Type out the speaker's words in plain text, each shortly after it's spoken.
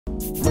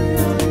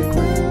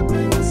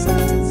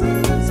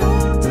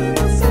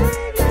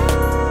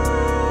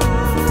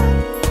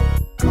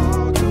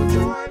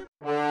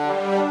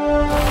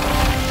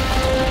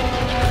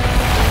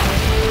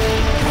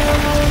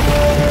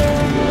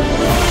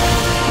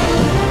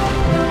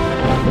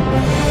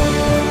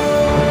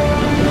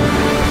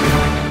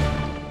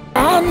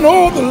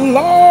know the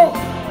Lord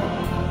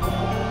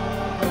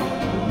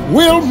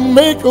will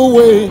make a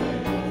way.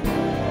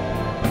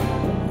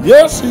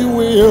 Yes, he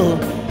will.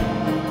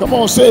 Come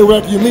on, say it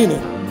like you mean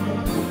it.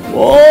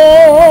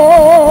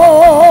 Oh,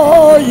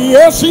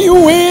 yes, he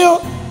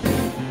will.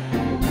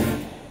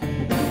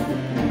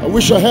 I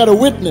wish I had a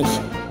witness.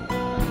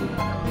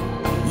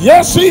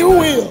 Yes, he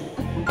will.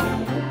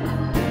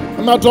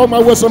 I'm not talking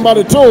about what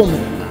somebody told me.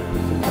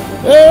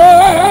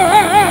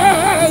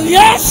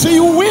 Yes, he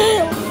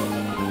will.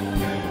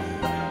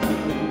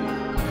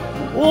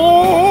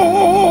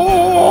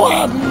 Oh,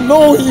 I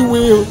know he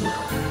will.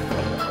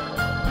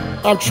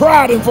 I've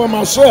tried him for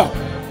myself.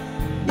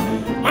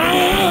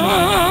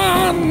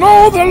 I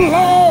know the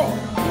Lord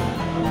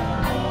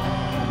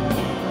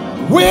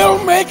will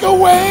make a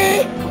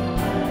way.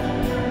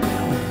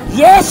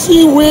 Yes,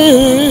 he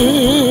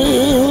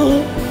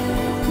will.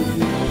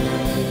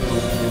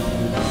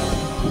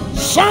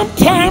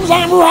 Sometimes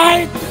I'm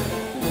right.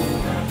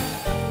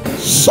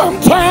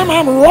 Sometimes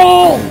I'm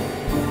wrong.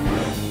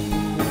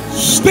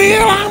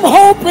 Still I'm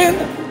hoping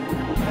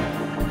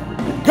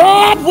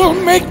God will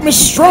make me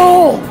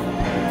strong.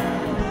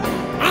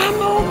 I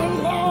know the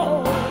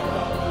Lord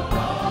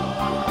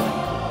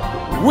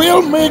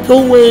will make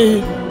a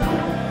way.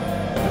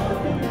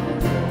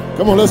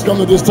 Come on, let's come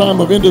to this time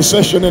of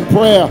intercession and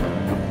prayer.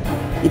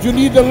 If you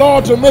need the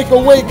Lord to make a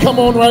way, come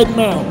on right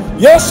now.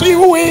 Yes, he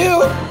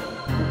will.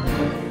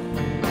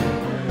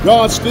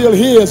 God still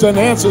hears and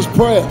answers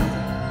prayer.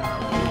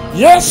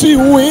 Yes, he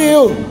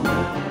will.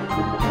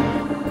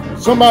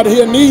 Somebody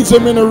here needs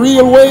him in a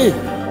real way.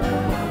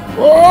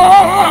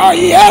 Oh,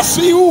 yes,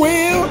 he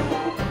will.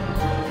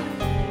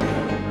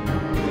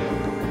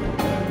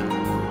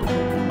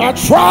 I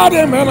tried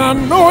him and I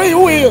know he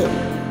will.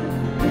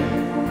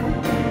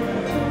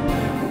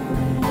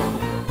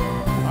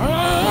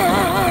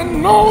 I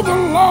know the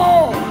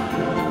Lord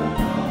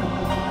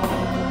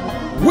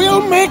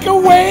will make a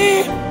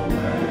way.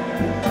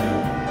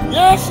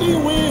 Yes, he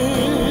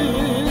will.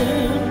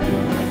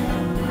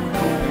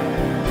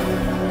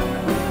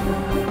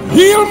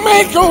 He'll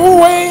make a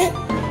way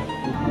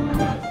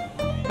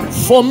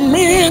for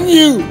me and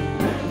you.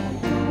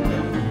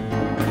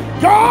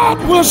 God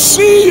will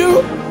see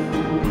you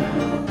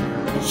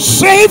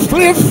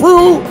safely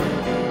through.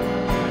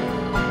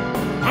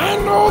 I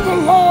know the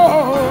Lord.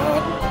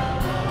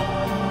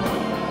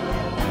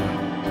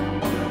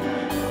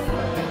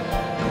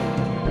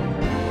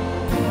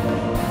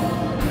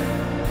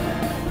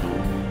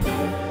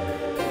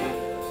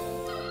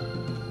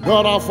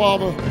 God our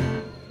Father,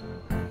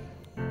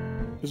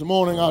 this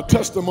morning our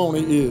testimony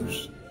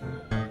is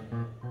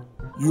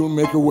you'll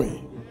make a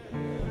way.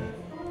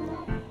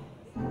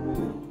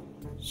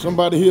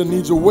 Somebody here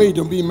needs a way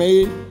to be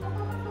made.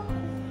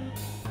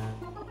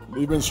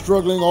 They've been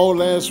struggling all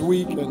last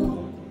week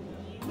and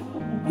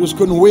just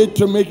couldn't wait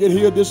to make it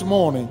here this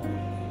morning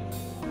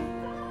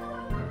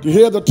to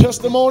hear the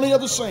testimony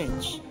of the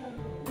saints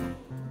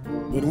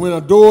that when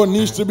a door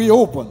needs to be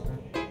opened,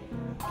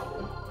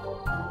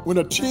 when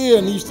a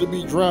tear needs to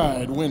be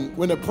dried,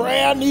 when a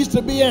prayer needs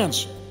to be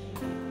answered,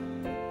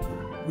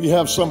 we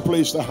have some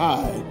place to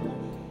hide.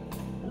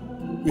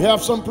 We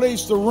have some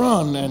place to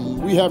run,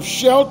 and we have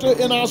shelter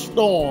in our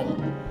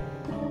storm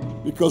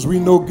because we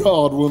know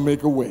God will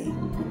make a way.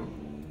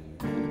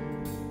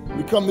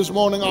 We come this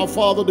morning, our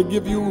Father, to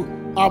give you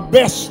our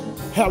best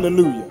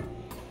hallelujah,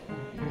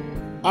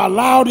 our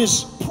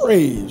loudest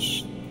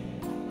praise,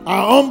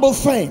 our humble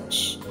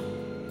thanks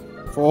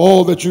for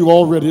all that you've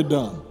already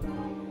done.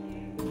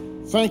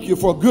 Thank you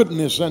for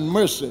goodness and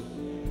mercy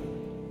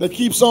that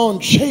keeps on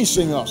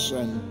chasing us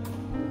and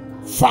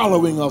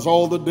following us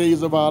all the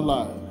days of our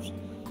lives.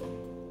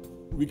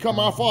 We come,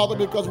 our Father,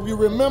 because we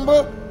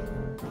remember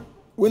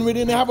when we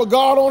didn't have a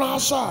God on our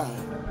side,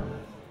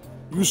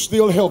 you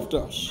still helped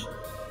us.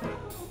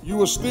 You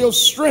were still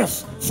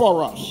strength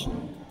for us.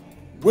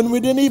 When we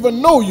didn't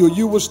even know you,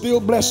 you were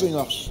still blessing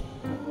us.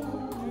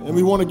 And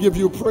we want to give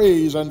you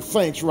praise and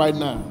thanks right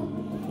now.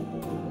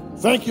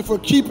 Thank you for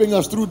keeping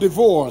us through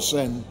divorce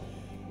and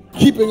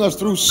keeping us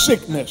through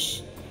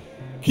sickness,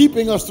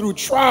 keeping us through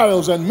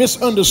trials and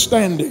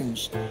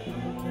misunderstandings,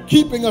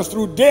 keeping us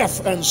through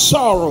death and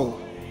sorrow,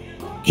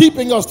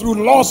 keeping us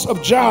through loss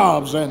of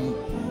jobs, and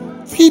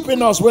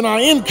keeping us when our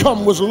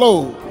income was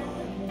low,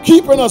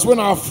 keeping us when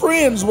our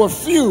friends were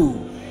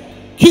few,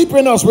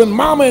 keeping us when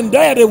mama and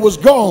daddy was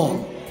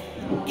gone,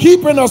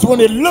 keeping us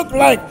when it looked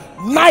like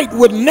night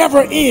would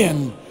never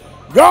end.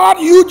 God,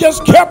 you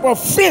just kept a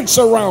fence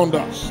around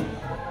us.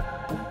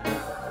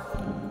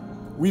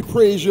 We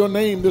praise your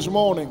name this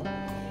morning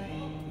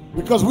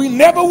because we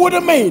never would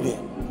have made it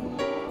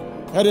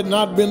had it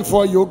not been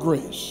for your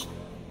grace.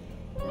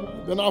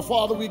 Then, our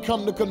Father, we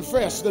come to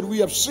confess that we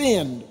have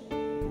sinned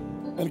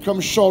and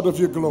come short of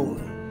your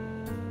glory.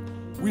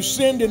 We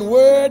sinned in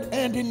word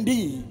and in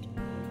deed.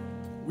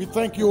 We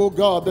thank you, O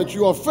God, that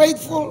you are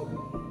faithful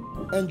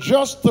and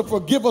just to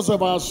forgive us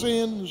of our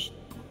sins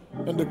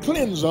and to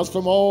cleanse us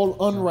from all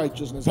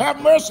unrighteousness. Have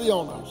mercy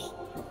on us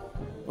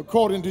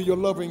according to your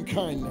loving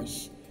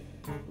kindness.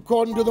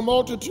 According to the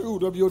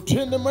multitude of your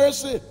tender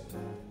mercy,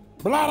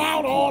 blot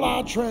out all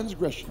our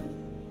transgressions.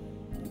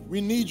 We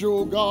need you,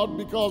 O God,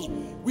 because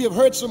we have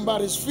hurt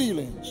somebody's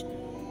feelings.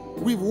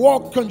 We've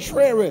walked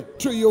contrary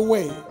to your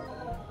way.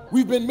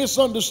 We've been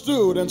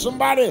misunderstood, and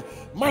somebody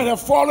might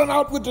have fallen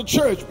out with the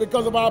church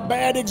because of our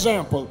bad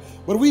example.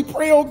 But we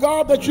pray, oh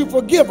God, that you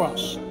forgive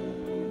us,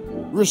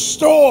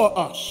 restore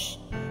us,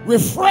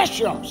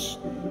 refresh us,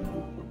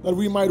 that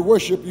we might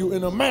worship you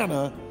in a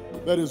manner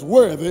that is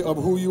worthy of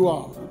who you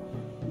are.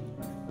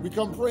 We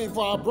come praying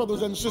for our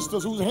brothers and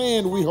sisters whose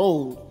hand we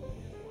hold.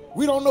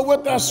 We don't know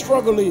what their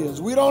struggle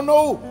is. We don't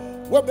know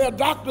what their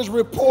doctor's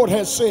report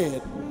has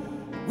said.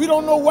 We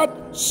don't know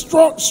what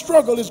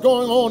struggle is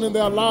going on in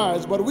their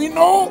lives, but we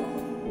know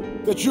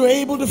that you're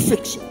able to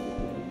fix it.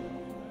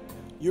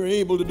 You're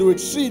able to do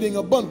exceeding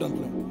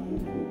abundantly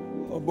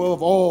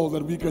above all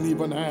that we can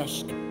even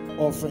ask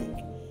or think.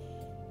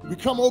 We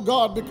come, oh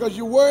God, because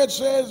your word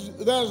says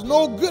there's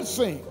no good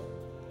thing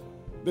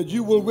that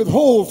you will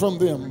withhold from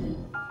them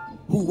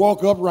who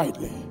walk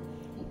uprightly.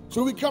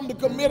 So we come to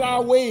commit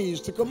our ways,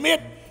 to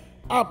commit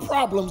our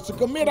problems, to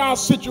commit our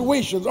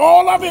situations.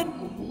 All of it,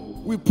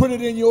 we put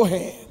it in your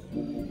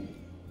hand.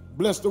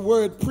 Bless the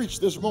word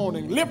preached this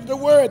morning. Lift the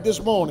word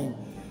this morning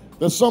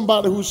that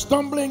somebody who's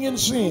stumbling in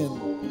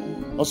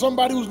sin, or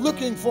somebody who's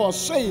looking for a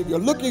Savior,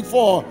 looking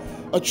for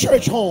a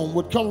church home,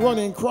 would come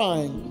running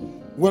crying,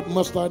 what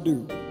must I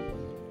do?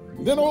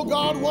 Then, oh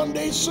God, one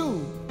day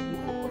soon,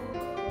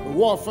 the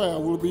warfare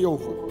will be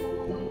over.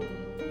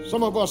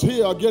 Some of us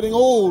here are getting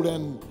old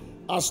and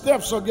our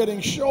steps are getting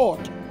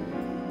short.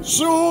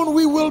 Soon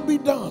we will be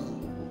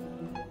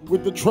done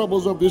with the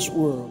troubles of this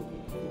world.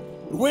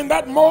 When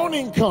that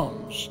morning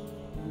comes,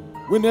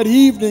 when that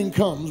evening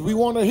comes, we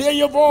want to hear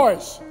your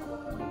voice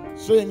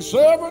saying,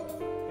 servant,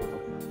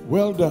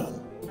 well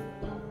done.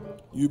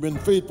 You've been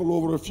faithful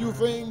over a few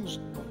things.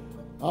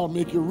 I'll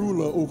make you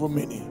ruler over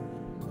many.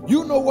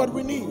 You know what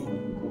we need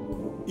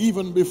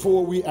even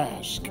before we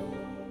ask.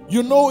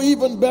 You know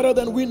even better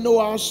than we know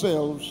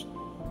ourselves.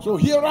 So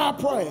hear our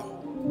prayer.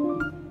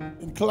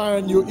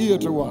 Incline your ear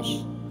to us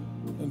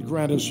and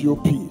grant us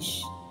your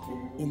peace.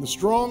 In the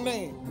strong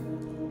name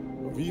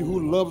of he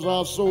who loves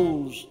our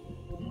souls,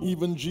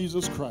 even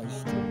Jesus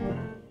Christ.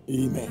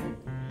 Amen.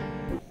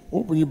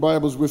 Open your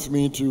Bibles with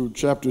me to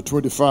chapter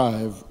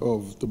 25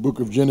 of the book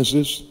of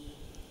Genesis.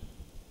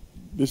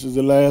 This is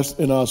the last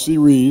in our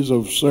series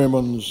of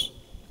sermons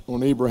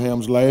on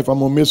Abraham's life. I'm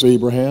going to miss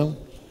Abraham.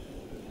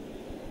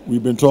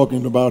 We've been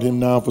talking about him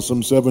now for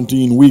some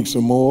 17 weeks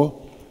or more.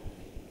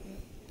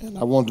 And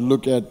I want to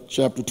look at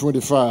chapter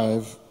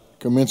 25,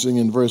 commencing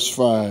in verse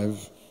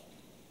 5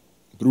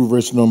 through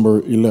verse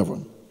number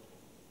 11.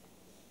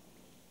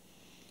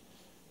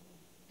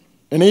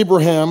 And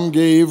Abraham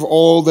gave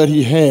all that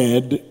he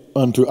had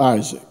unto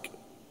Isaac.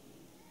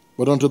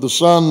 But unto the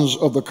sons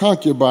of the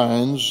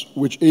concubines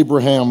which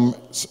Abraham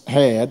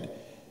had,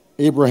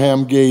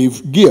 Abraham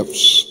gave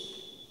gifts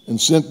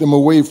and sent them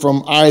away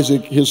from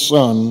Isaac his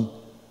son,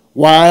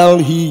 while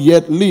he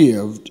yet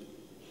lived,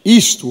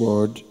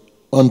 eastward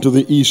unto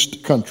the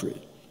east country.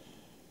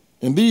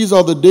 And these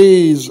are the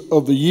days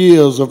of the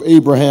years of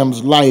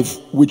Abraham's life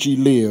which he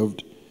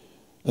lived,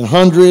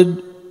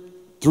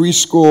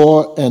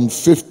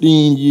 180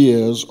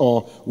 years,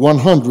 or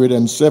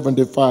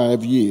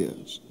 175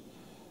 years.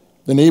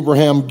 Then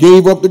Abraham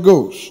gave up the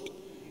ghost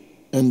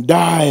and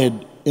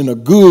died in a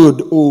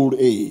good old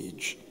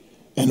age,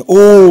 an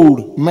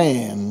old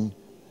man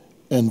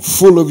and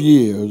full of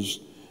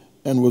years,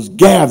 and was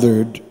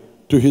gathered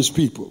to his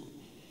people.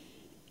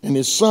 And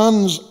his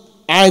sons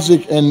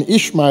Isaac and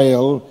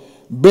Ishmael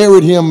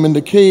buried him in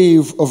the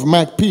cave of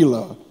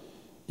Machpelah,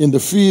 in the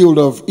field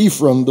of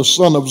Ephron, the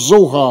son of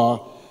Zohar,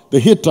 the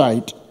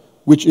Hittite,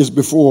 which is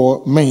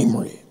before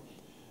Mamre.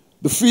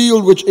 The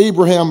field which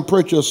Abraham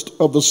purchased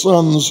of the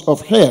sons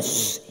of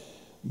Heth,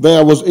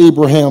 there was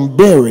Abraham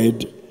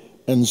buried,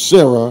 and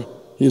Sarah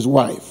his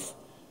wife.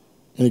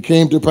 And it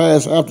came to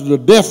pass after the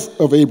death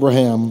of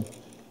Abraham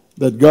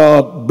that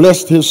God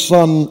blessed his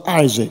son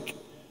Isaac,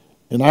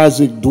 and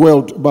Isaac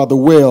dwelt by the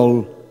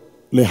well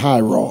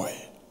Lehi-roi.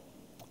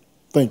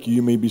 Thank you.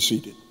 You may be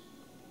seated.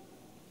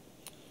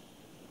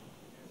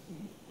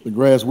 The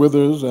grass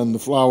withers and the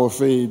flower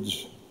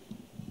fades,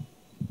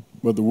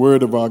 but the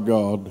word of our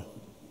God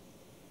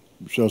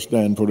shall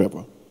stand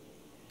forever.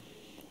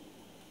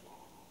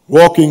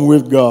 Walking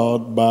with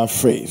God by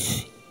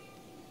faith.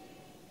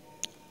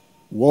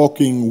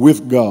 Walking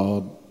with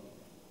God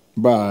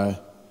by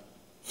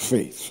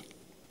faith.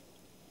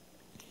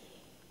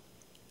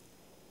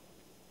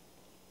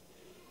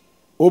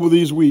 Over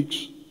these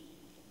weeks,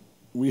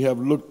 we have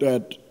looked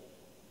at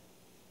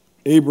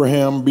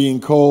Abraham being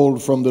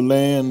called from the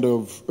land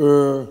of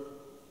Ur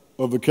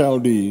of the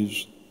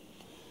Chaldees.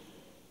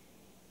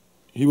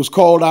 He was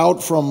called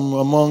out from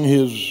among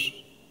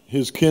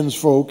his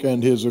kinsfolk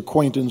and his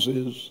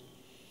acquaintances,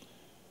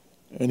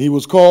 and he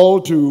was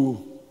called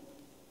to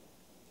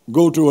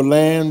go to a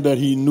land that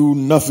he knew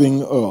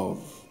nothing of.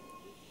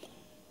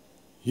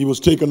 He was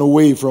taken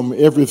away from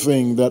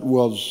everything that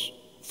was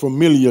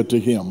familiar to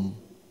him,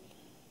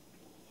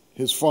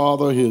 his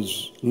father,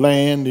 his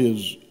land,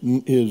 his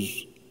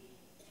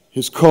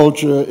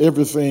culture,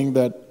 everything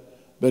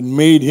that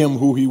made him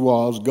who he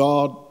was.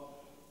 God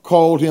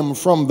called him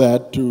from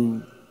that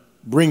to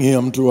bring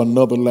him to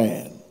another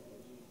land.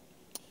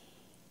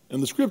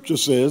 And the scripture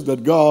says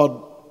that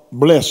God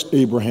blessed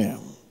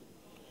Abraham.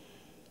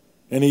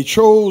 And he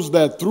chose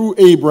that through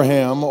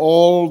Abraham,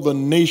 all the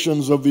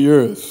nations of the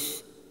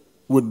earth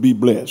would be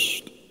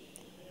blessed.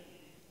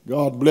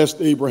 God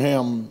blessed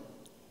Abraham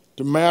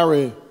to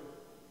marry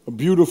a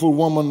beautiful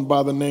woman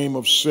by the name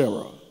of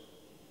Sarah.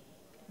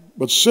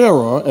 But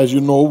Sarah, as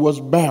you know, was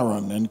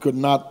barren and could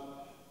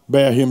not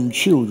bear him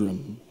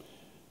children.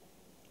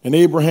 And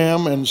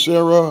Abraham and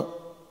Sarah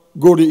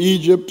go to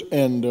Egypt,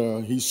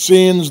 and he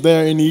sins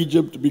there in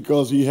Egypt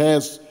because he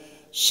has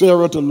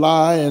Sarah to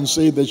lie and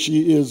say that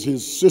she is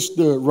his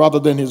sister rather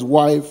than his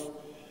wife,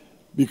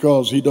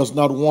 because he does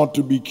not want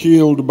to be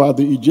killed by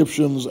the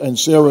Egyptians and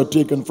Sarah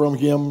taken from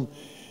him.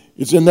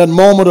 It's in that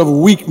moment of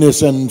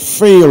weakness and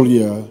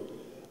failure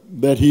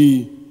that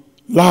he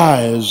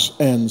lies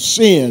and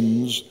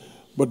sins,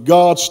 but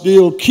God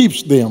still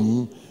keeps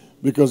them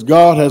because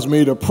God has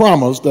made a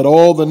promise that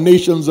all the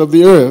nations of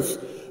the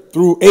earth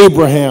through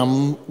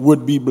Abraham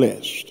would be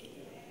blessed.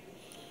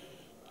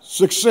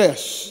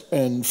 Success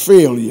and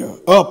failure,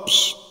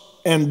 ups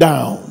and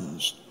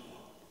downs,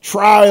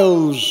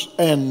 trials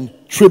and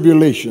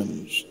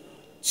tribulations,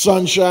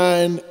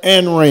 sunshine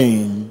and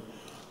rain,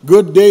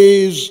 good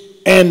days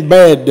and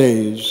bad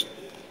days.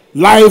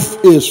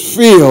 Life is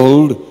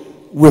filled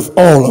with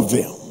all of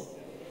them.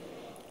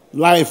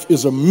 Life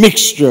is a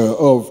mixture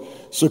of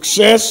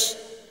success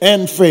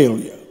and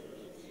failure,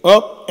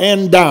 up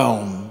and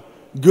down,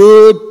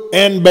 good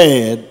and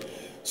bad,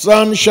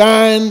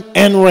 sunshine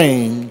and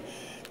rain.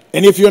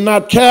 And if you're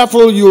not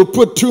careful, you'll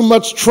put too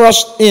much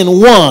trust in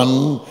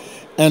one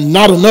and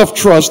not enough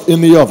trust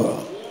in the other.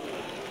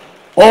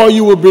 Or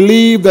you will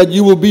believe that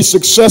you will be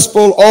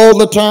successful all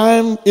the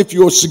time if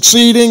you're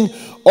succeeding,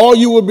 or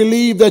you will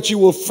believe that you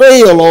will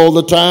fail all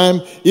the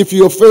time if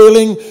you're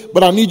failing.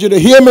 But I need you to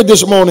hear me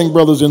this morning,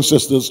 brothers and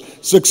sisters.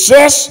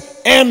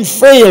 Success and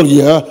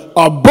failure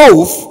are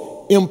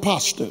both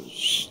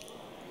imposters.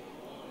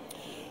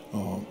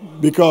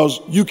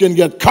 Because you can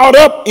get caught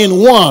up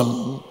in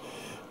one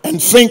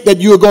and think that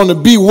you're going to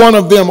be one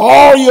of them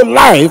all your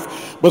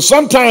life, but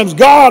sometimes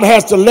God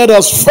has to let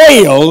us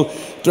fail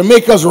to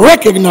make us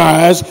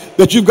recognize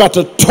that you've got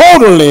to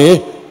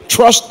totally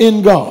trust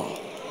in God.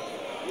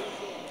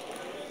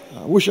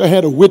 I wish I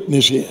had a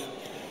witness here.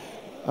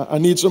 I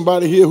need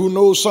somebody here who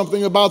knows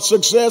something about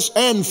success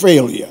and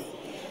failure,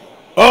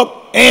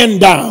 up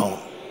and down,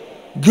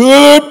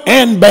 good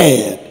and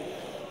bad,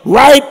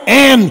 right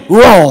and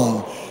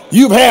wrong.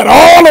 You've had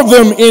all of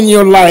them in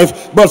your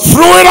life, but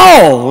through it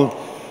all,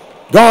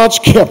 God's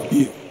kept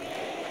you.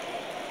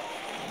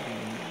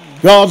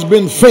 God's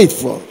been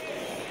faithful.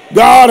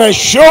 God has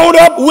showed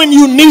up when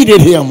you needed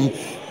him.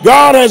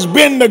 God has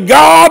been the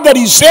God that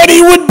he said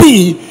he would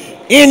be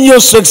in your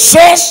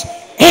success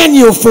and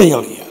your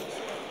failure.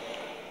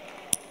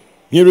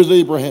 Here is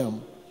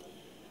Abraham.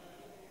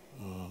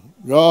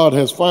 God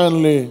has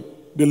finally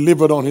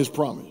delivered on his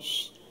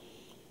promise.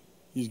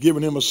 He's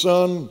given him a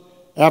son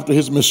after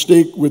his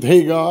mistake with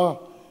Hagar.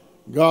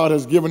 God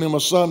has given him a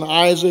son,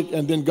 Isaac,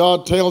 and then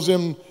God tells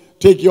him,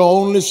 take your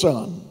only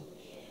son,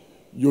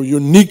 your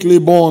uniquely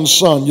born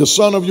son, your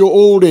son of your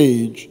old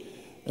age,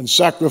 and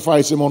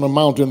sacrifice him on a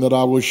mountain that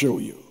I will show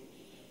you.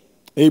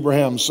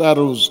 Abraham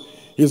saddles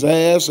his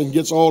ass and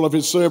gets all of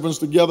his servants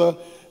together,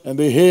 and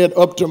they head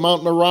up to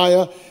Mount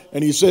Moriah,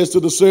 and he says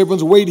to the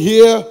servants, wait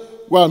here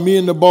while me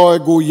and the boy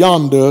go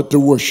yonder to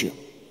worship.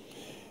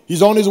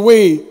 He's on his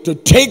way to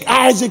take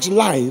Isaac's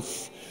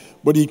life,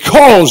 but he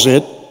calls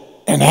it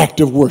an act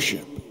of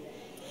worship.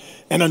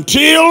 And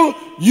until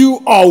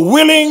you are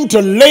willing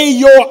to lay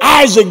your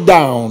Isaac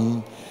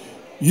down,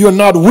 you're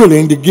not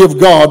willing to give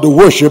God the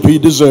worship he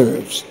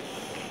deserves.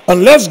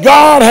 Unless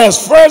God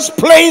has first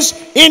place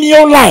in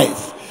your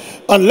life,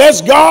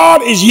 unless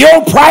God is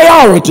your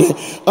priority,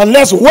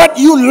 unless what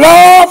you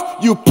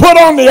love you put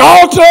on the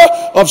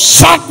altar of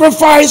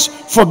sacrifice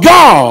for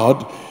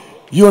God,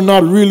 you're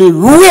not really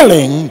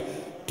willing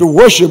to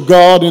worship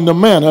God in the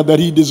manner that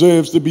he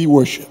deserves to be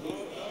worshiped.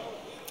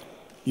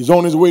 He's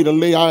on his way to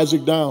lay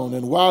Isaac down.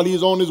 And while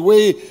he's on his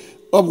way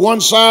up one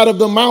side of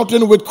the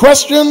mountain with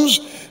questions,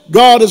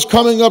 God is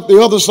coming up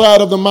the other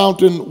side of the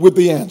mountain with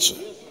the answer.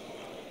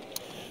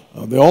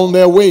 They're on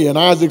their way, and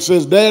Isaac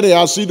says, Daddy,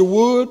 I see the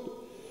wood,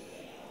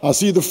 I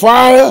see the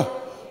fire,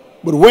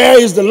 but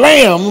where is the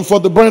lamb for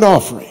the burnt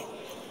offering?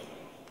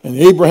 And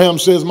Abraham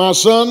says, my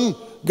son,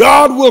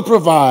 God will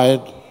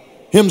provide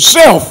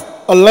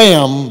himself a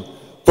lamb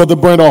for the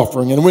burnt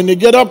offering. And when they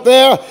get up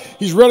there,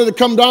 he's ready to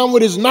come down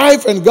with his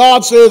knife, and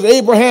God says,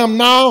 Abraham,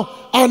 now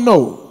I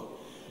know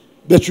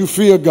that you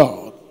fear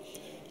God.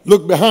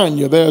 Look behind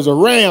you, there's a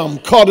ram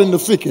caught in the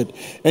thicket,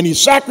 and he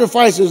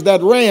sacrifices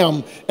that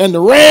ram, and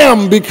the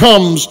ram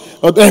becomes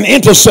an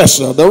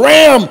intercessor. The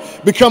ram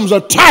becomes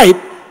a type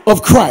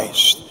of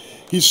Christ.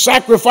 He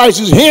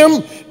sacrifices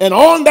him, and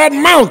on that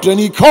mountain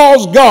he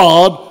calls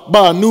God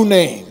by a new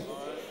name.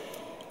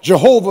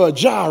 Jehovah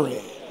Jireh,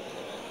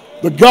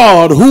 the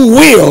God who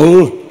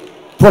will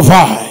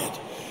provide.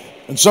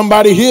 And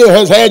somebody here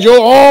has had your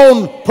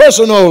own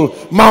personal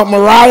Mount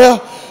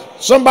Moriah.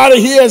 Somebody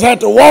here has had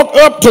to walk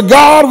up to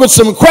God with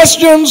some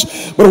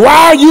questions, but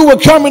while you were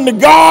coming to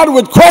God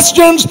with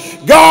questions,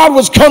 God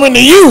was coming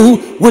to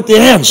you with the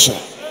answer.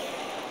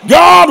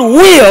 God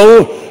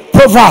will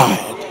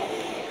provide.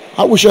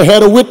 I wish I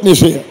had a witness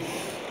here.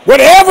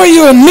 Whatever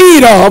you're in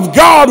need of,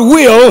 God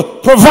will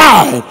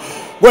provide.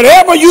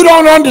 Whatever you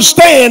don't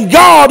understand,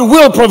 God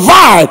will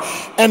provide.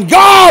 And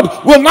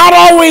God will not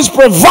always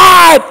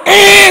provide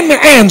an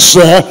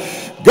answer.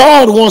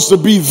 God wants to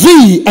be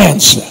the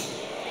answer.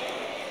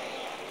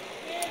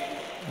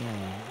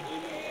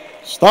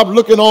 Stop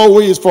looking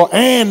always for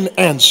an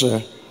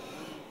answer.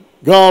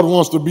 God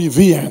wants to be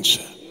the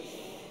answer.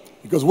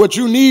 Because what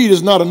you need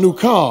is not a new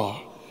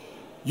car.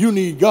 You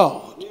need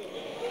God.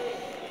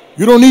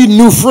 You don't need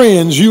new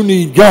friends. You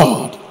need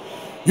God.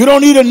 You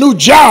don't need a new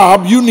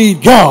job. You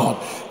need God.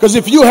 Because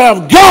if you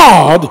have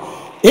God,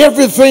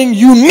 everything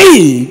you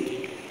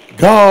need,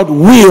 God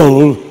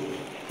will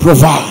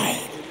provide.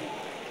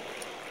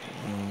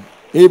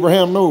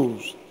 Abraham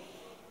knows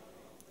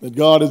that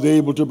God is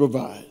able to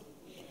provide.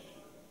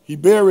 He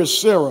buries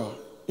Sarah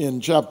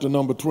in chapter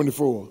number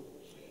 24.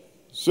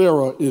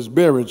 Sarah is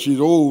buried. She's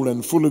old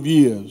and full of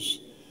years,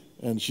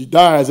 and she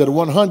dies at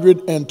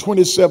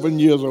 127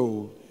 years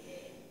old.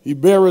 He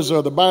buries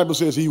her. The Bible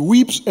says he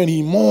weeps and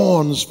he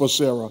mourns for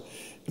Sarah.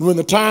 And when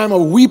the time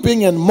of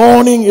weeping and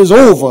mourning is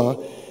over,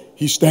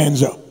 he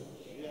stands up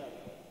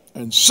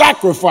and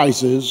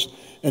sacrifices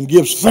and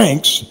gives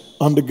thanks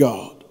unto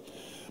God.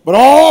 But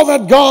all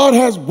that God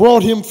has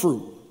brought him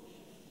through,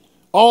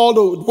 all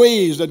the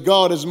ways that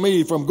God has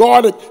made from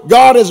God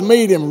has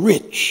made him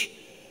rich.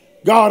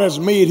 God has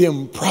made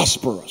him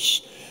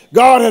prosperous.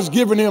 God has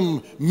given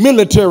him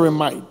military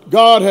might.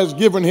 God has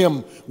given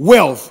him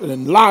wealth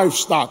and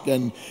livestock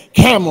and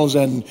camels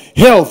and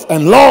health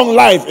and long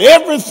life.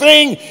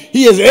 Everything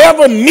he has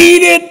ever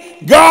needed,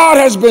 God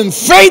has been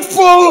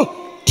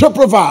faithful to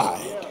provide.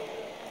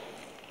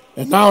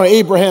 And now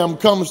Abraham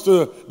comes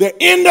to the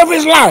end of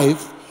his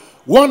life,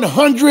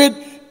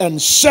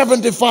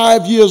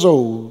 175 years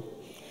old.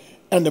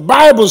 And the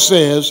Bible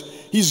says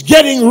he's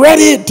getting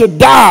ready to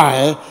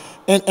die.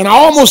 And I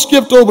almost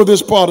skipped over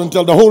this part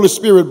until the Holy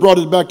Spirit brought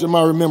it back to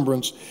my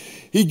remembrance.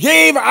 He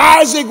gave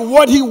Isaac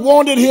what he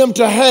wanted him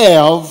to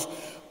have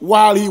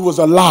while he was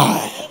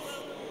alive.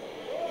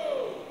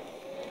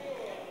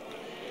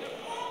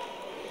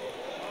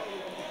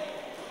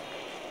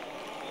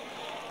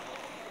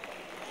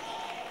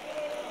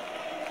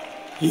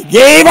 He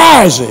gave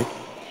Isaac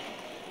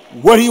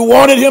what he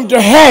wanted him to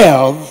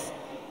have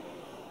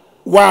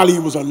while he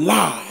was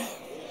alive.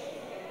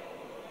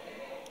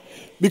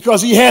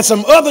 Because he had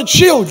some other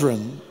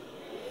children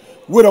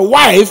with a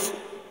wife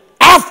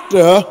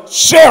after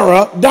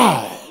Sarah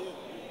died.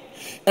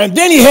 And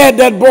then he had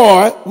that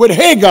boy with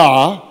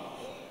Hagar,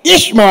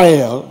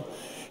 Ishmael.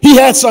 He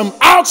had some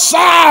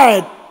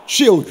outside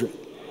children.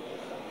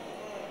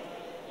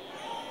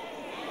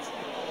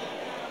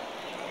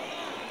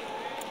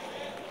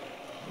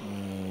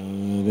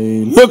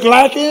 They look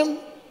like him.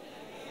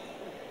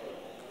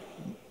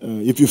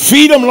 If you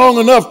feed them long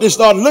enough, they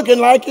start looking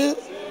like it.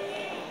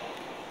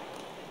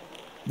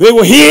 They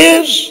were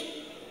his.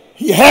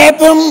 He had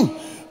them.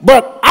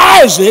 But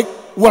Isaac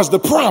was the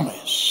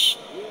promise.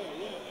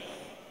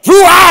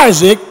 Through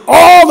Isaac,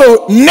 all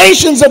the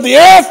nations of the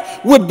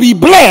earth would be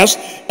blessed.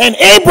 And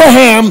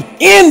Abraham,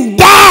 in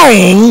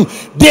dying,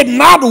 did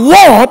not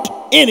want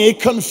any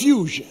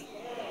confusion.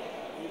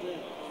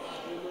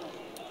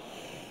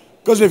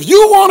 Because if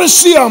you want to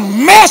see a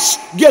mess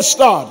get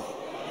started,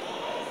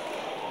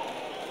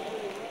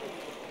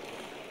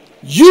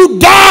 you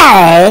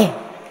die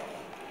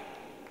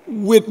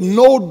with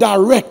no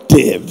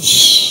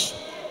directives,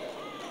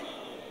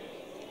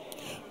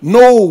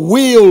 no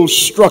will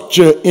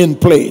structure in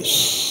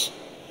place,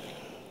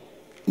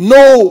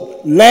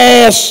 no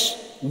last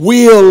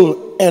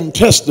will and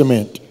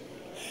testament.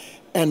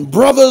 And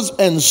brothers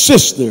and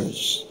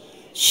sisters,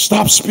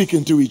 stop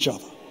speaking to each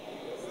other.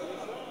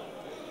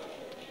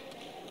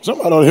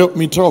 Somebody ought to help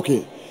me talk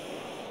here.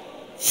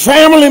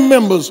 Family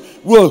members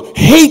will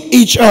hate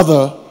each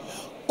other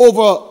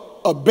over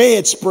a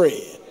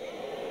bedspread.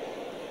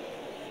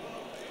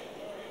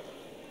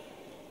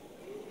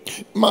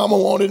 Mama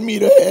wanted me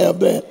to have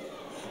that.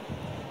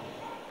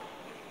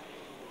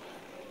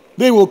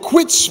 They will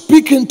quit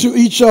speaking to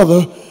each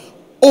other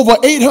over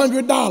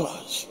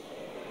 $800.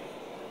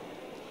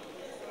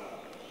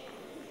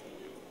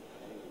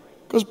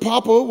 Because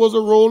Papa was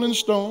a rolling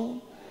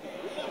stone.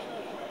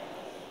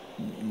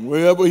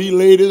 Wherever he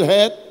laid his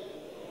hat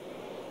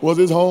was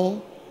his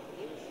home.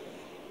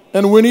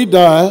 And when he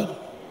died,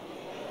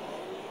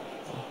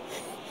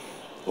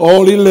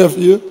 all he left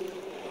you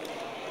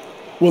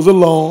was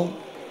alone.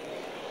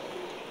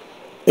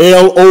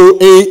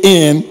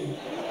 LOAN.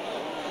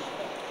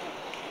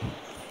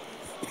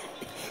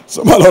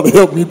 Somebody ought to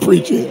help me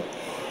preach here.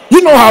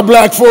 You know how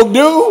black folk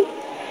do.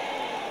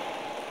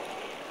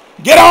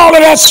 Get all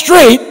of that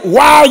straight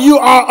while you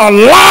are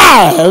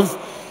alive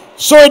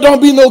so it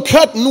don't be no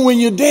cutting when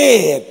you're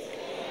dead.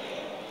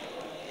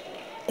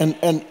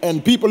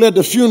 And people at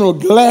the funeral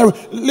glare.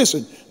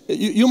 Listen,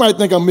 you might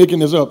think I'm making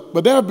this up,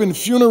 but there have been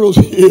funerals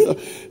here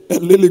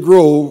at Lilly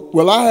Grove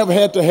where I have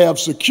had to have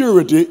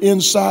security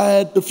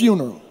inside the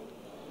funeral.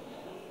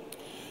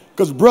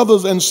 Because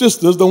brothers and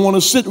sisters don't want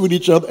to sit with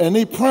each other, and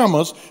they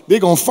promise they're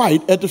going to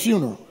fight at the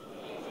funeral.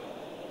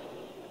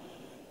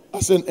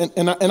 I said,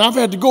 and I've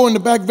had to go in the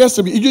back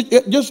vestibule.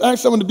 Just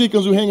ask some of the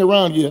deacons who hang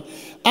around here.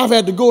 I've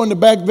had to go in the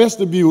back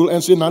vestibule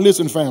and say, now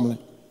listen, family,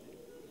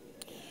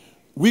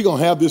 we're going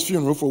to have this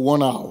funeral for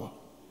 1 hour.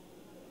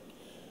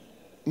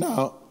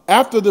 Now,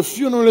 after the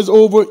funeral is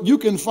over, you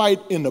can fight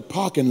in the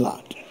parking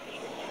lot.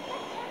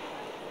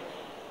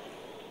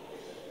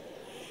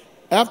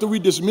 After we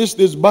dismiss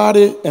this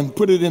body and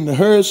put it in the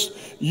hearse,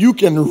 you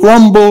can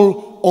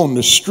rumble on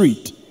the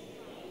street.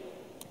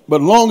 But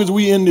long as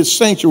we in this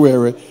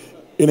sanctuary,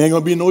 it ain't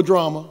going to be no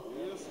drama.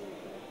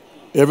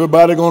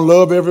 Everybody going to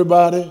love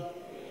everybody.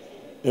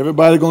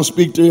 Everybody going to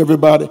speak to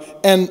everybody.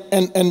 And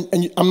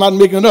I'm not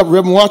making it up.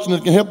 Reverend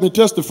Washington can help me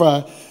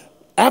testify.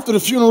 After the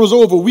funeral is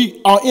over, we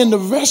are in the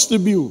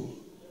vestibule.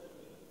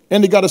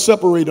 And they got to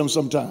separate them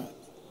sometimes.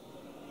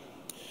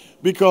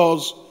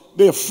 Because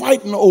they're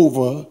fighting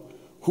over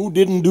who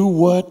didn't do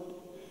what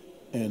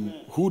and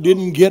who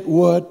didn't get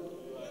what.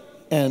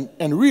 And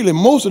really,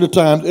 most of the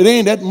time, it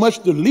ain't that much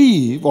to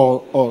leave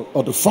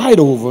or to fight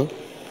over.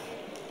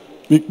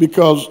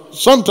 Because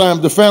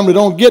sometimes the family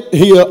don't get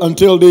here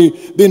until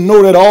they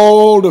know that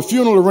all the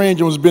funeral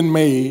arrangements been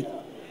made.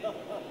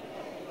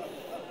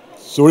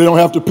 So they don't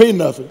have to pay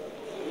nothing.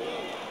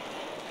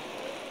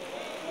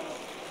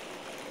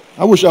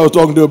 I wish I was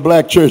talking to a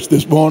black church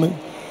this morning.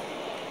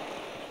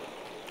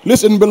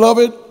 Listen,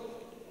 beloved,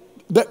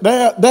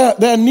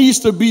 there needs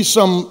to be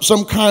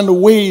some kind of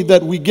way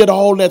that we get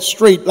all that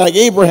straight like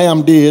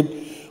Abraham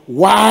did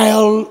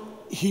while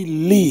he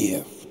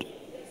lived.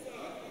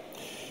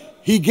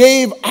 He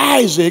gave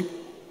Isaac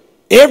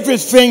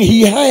everything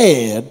he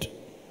had,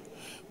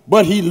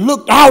 but he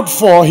looked out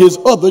for his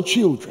other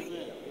children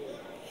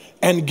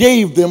and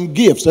gave them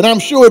gifts. And I'm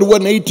sure it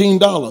wasn't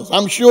 $18.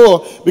 I'm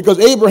sure because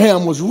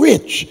Abraham was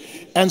rich,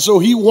 and so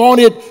he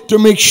wanted to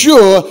make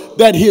sure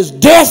that his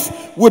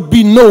death would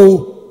be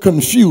no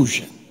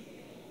confusion.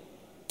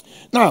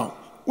 Now,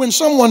 when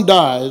someone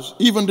dies,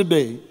 even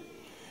today,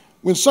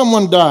 when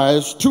someone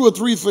dies, 2 or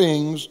 3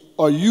 things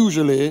are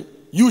usually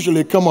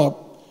come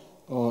up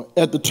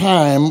at the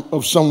time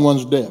of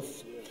someone's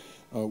death.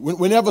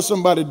 Whenever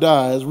somebody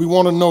dies, we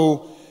want to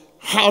know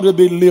how did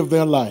they live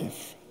their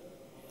life.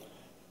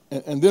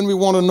 And then we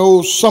want to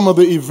know some of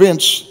the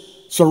events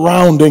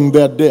surrounding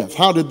their death.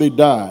 How did they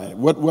die?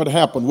 What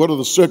happened? What are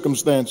the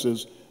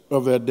circumstances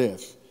of their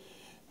death?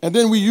 And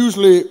then we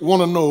usually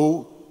want to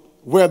know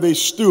where they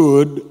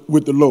stood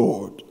with the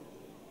Lord.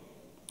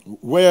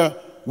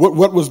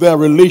 What was their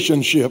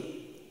relationship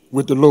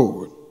with the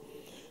Lord?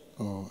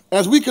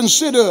 As we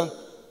consider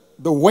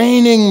the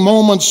waning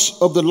moments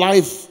of the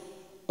life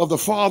of the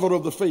father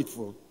of the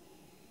faithful,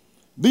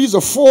 these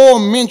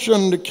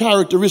aforementioned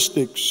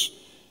characteristics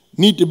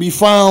need to be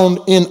found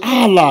in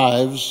our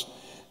lives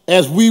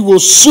as we will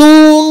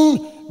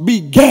soon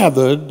be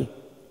gathered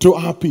to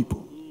our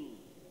people.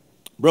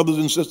 Brothers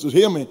and sisters,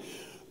 hear me.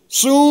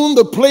 Soon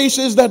the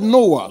places that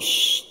know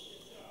us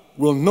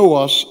will know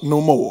us no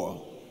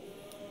more.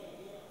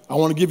 I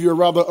want to give you a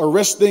rather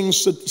arresting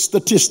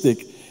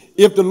statistic.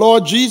 If the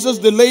Lord Jesus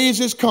delays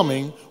his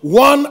coming,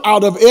 1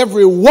 out of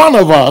every one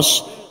of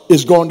us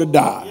is going to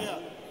die.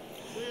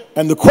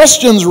 And the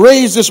questions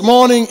raised this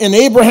morning in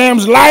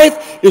Abraham's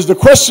life is the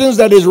questions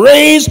that is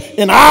raised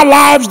in our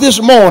lives this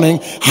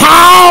morning.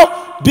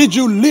 How did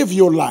you live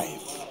your life?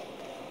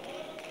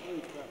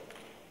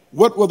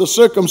 What were the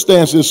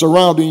circumstances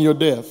surrounding your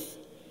death?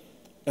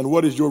 And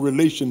what is your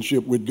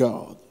relationship with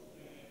God?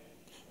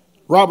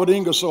 Robert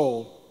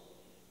Ingersoll,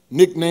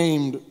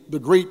 nicknamed the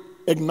Great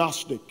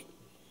Agnostic,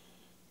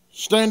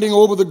 standing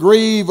over the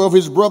grave of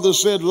his brother,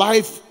 said,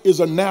 "Life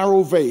is a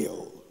narrow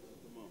veil,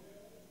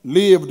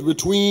 lived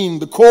between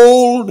the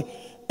cold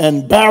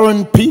and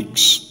barren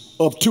peaks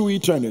of 2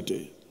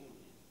 eternity,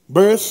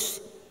 birth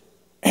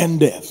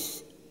and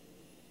death."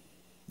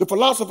 The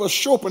philosopher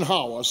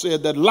Schopenhauer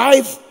said that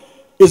life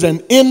is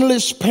an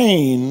endless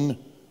pain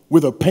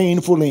with a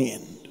painful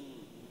end.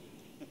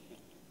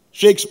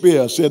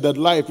 Shakespeare said that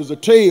life is a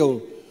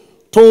tale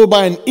told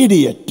by an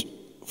idiot,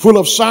 full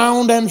of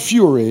sound and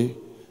fury,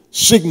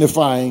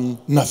 signifying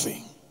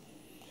nothing.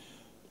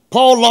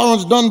 Paul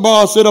Lawrence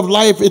Dunbar said of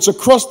life, it's a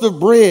crust of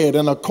bread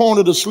and a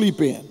corner to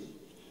sleep in,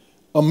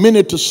 a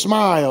minute to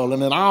smile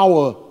and an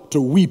hour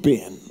to weep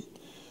in,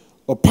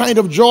 a pint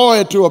of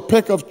joy to a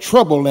peck of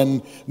trouble,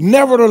 and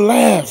never to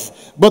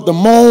laugh, but the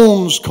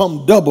moans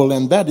come double,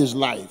 and that is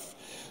life.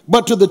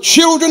 But to the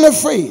children of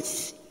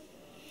faith,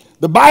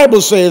 the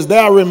Bible says,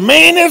 there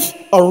remaineth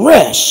a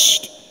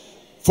rest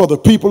for the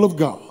people of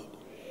God.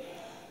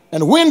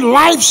 And when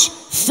life's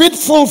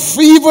fitful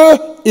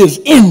fever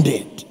is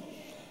ended,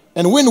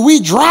 and when we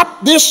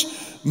drop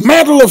this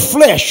mantle of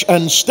flesh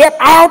and step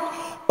out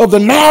of the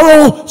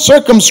narrow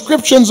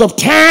circumscriptions of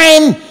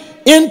time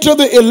into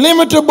the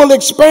illimitable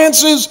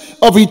expanses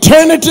of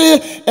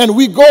eternity, and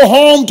we go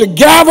home to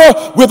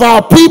gather with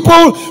our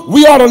people,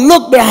 we ought to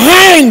look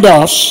behind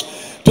us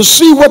to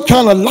see what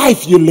kind of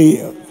life you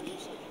lived.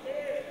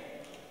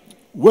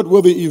 What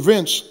were the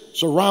events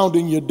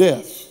surrounding your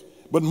death?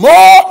 But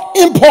more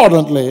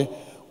importantly,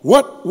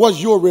 what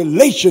was your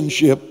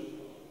relationship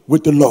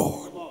with the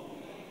Lord?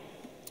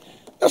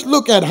 Let's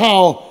look at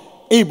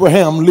how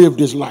Abraham lived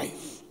his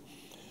life.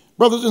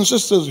 Brothers and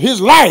sisters,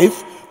 his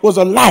life was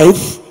a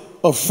life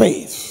of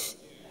faith.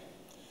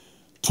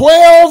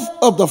 12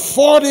 of the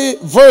 40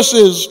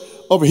 verses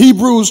of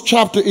Hebrews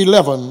chapter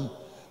 11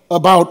 are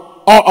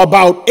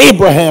about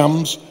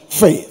Abraham's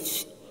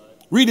faith.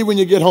 Read it when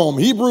you get home.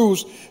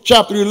 Hebrews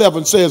chapter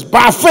 11 says,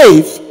 by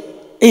faith,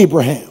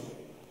 Abraham.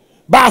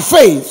 By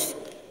faith,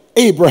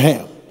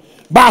 Abraham.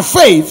 By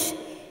faith,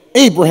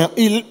 Abraham.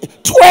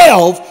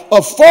 12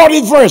 of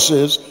 40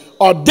 verses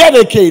are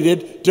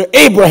dedicated to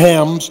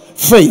Abraham's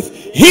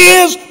faith.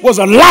 His was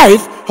a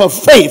life of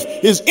faith.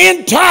 His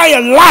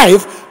entire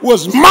life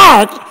was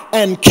marked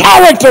and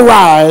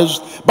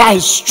characterized by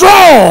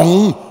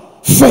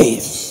strong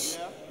faith.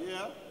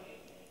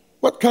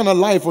 What kind of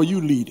life are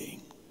you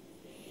leading?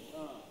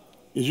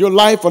 Is your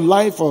life a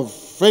life of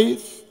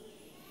faith?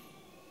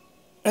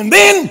 And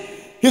then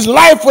his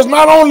life was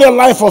not only a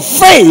life of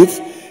faith,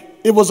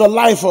 it was a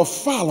life of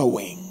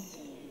following.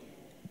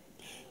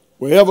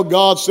 Wherever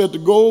God said to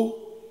go,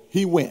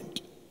 he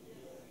went.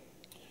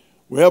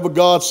 Wherever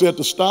God said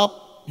to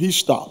stop, he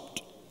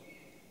stopped.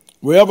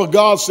 Wherever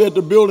God said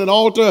to build an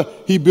altar,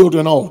 he built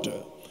an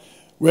altar.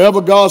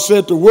 Wherever God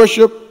said to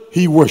worship,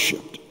 he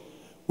worshiped.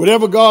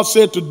 Whatever God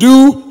said to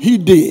do, he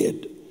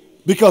did.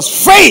 Because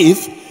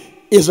faith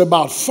is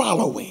about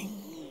following.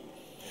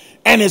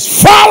 And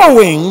it's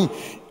following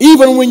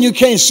even when you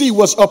can't see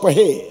what's up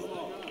ahead.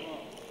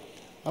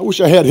 I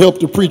wish I had help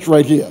to preach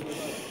right here.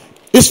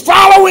 It's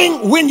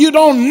following when you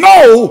don't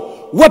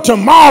know what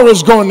tomorrow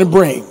is going to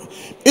bring.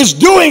 It's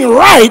doing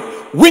right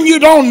when you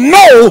don't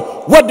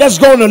know what that's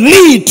going to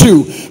lead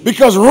to.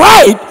 Because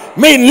right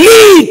may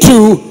lead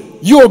to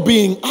your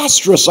being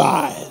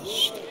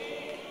ostracized.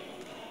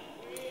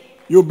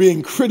 You're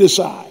being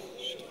criticized.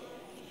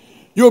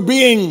 You're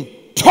being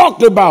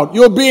talked about.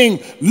 You're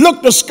being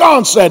looked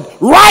askance at.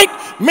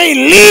 Right may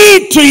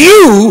lead to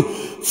you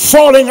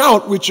falling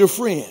out with your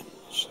friends.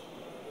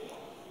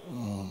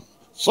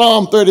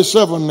 Psalm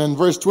 37 and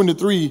verse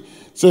 23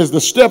 says,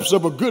 the steps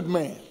of a good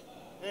man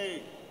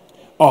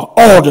are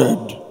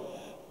ordered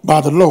by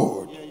the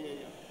Lord,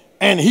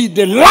 and he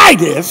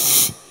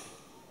delighteth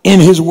in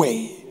his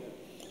way.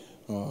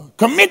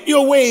 Commit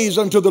your ways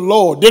unto the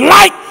Lord.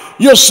 Delight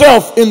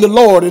yourself in the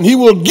Lord, and he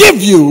will give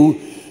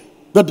you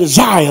the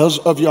desires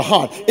of your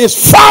heart.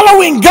 It's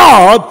following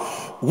God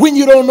when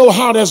you don't know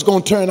how that's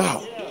going to turn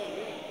out.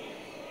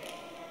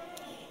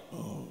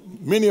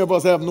 Many of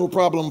us have no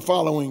problem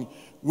following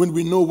when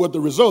we know what the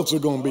results are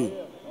going to be.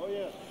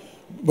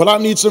 But I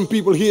need some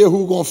people here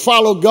who are going to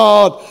follow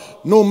God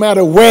no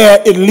matter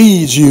where it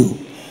leads you.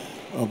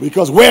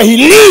 Because where he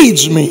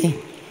leads me,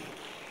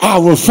 I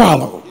will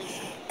follow.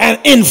 And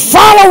in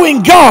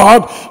following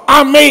God,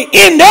 I may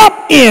end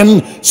up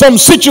in some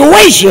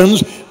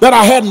situations that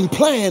I hadn't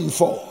planned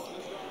for.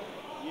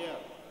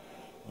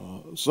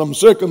 Some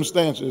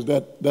circumstances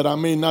that I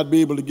may not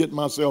be able to get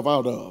myself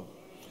out of.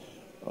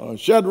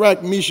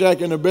 Shadrach,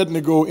 Meshach, and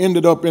Abednego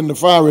ended up in the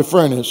fiery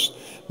furnace,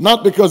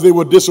 not because they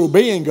were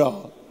disobeying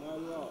God.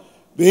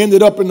 They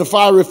ended up in the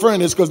fiery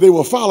furnace because they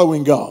were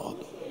following God.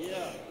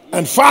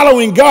 And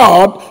following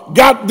God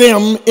got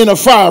them in a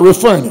fiery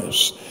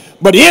furnace.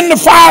 But in the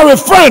fiery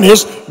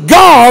furnace,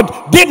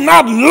 God did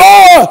not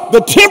lower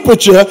the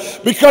temperature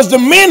because the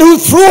men who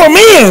threw them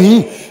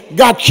in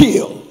got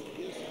killed.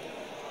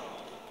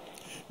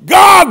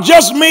 God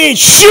just made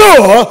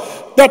sure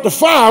that the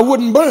fire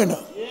wouldn't burn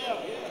them.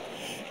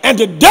 And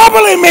to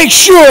doubly make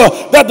sure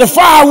that the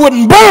fire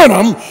wouldn't burn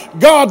them,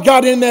 God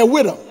got in there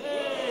with them.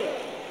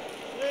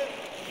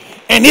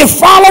 And if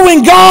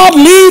following God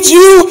leads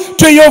you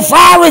to your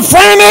fiery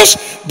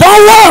furnace,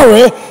 don't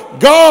worry,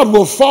 God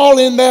will fall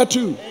in there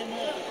too.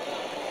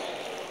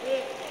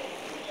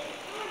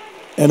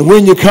 And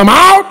when you come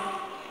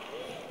out,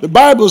 the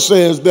Bible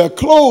says there are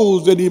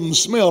clothes that even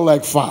smell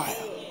like fire.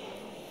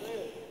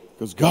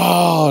 Because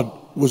God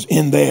was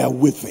in there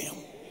with them.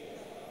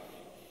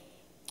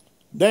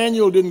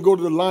 Daniel didn't go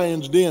to the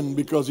lion's den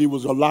because he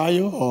was a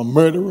liar or a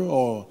murderer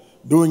or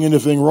doing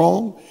anything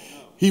wrong.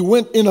 He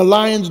went in a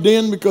lion's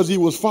den because he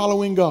was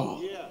following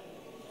God.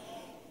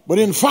 But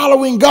in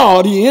following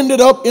God, he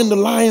ended up in the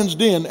lion's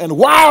den. And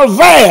while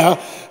there,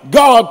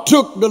 God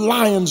took the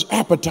lion's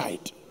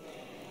appetite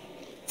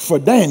for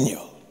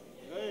Daniel.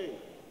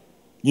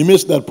 You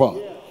missed that part.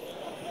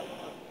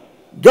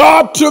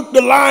 God took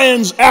the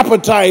lion's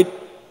appetite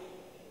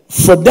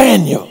for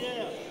Daniel.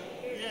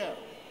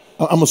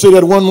 I'm going to say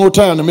that one more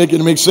time to make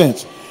it make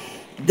sense.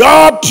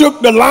 God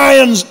took the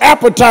lion's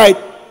appetite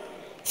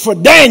for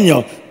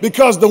Daniel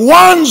because the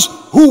ones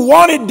who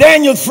wanted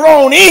Daniel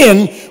thrown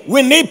in,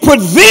 when they put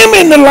them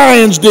in the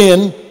lion's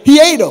den, he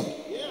ate them.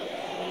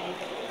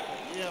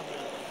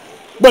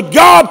 But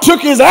God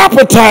took his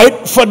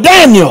appetite for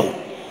Daniel.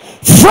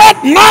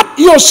 Fret not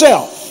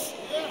yourself.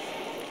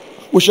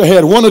 Wish I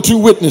had one or two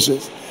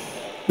witnesses.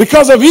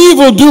 Because of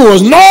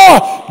evildoers,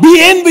 nor be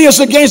envious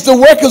against the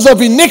workers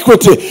of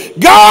iniquity.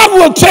 God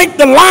will take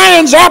the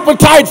lion's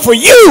appetite for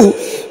you,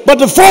 but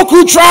the folk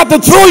who tried to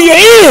throw you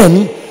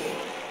in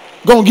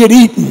gonna get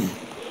eaten.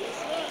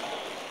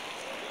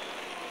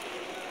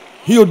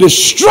 He'll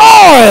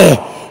destroy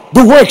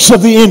the works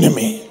of the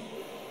enemy.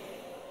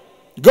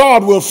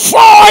 God will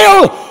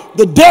foil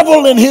the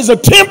devil in his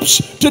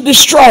attempts to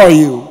destroy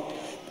you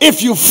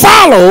if you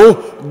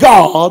follow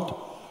God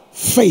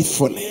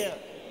faithfully.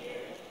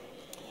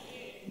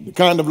 The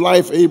kind of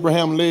life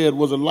Abraham led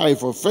was a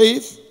life of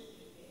faith.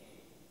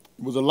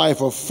 It was a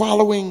life of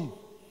following.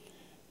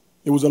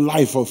 It was a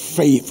life of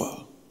favor.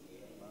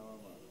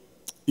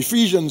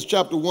 Ephesians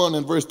chapter 1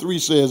 and verse 3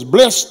 says,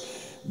 "Blessed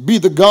be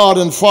the God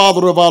and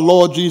Father of our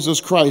Lord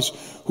Jesus Christ,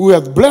 who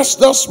hath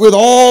blessed us with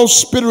all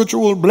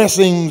spiritual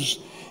blessings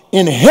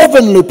in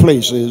heavenly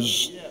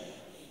places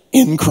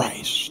in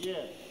Christ."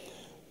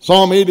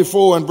 Psalm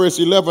 84 and verse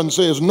 11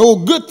 says, "No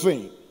good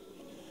thing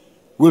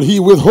will he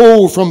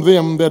withhold from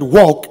them that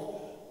walk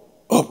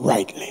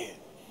uprightly."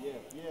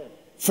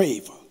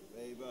 Favor.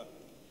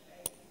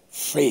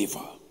 Favor.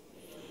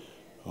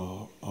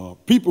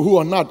 People who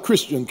are not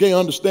Christian can't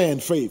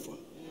understand favor.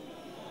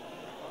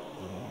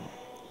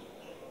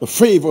 The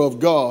favor of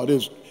God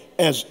is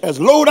as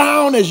low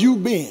down as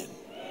you've been.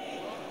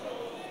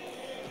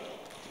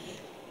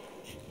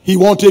 He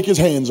won't take his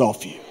hands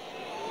off you.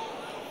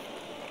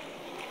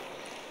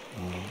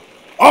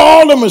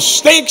 All the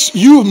mistakes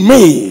you've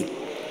made,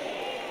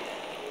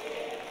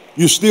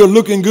 you're still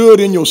looking good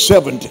in your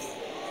 70s.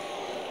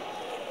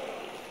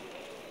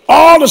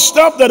 All the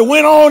stuff that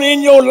went on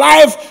in your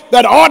life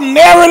that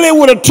ordinarily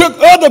would have took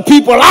other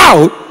people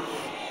out,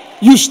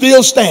 you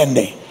still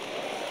standing.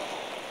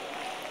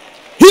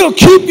 He'll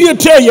keep you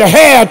till your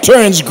hair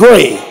turns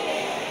gray.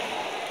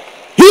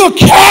 He'll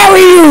carry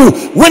you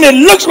when it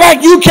looks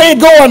like you can't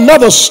go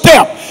another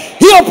step.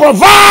 He'll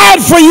provide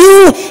for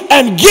you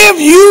and give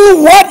you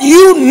what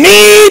you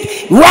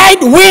need right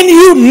when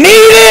you need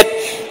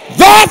it.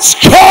 That's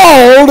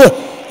called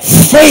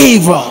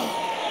favor.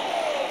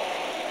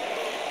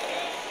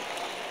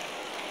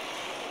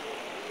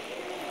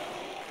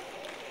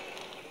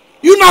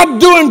 You're not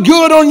doing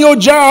good on your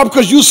job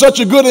because you're such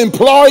a good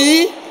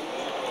employee.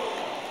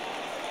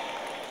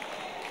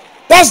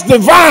 That's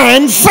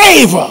divine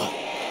favor.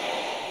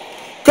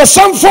 Because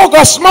some folk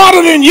are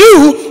smarter than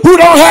you who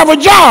don't have a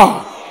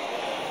job.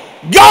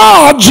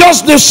 God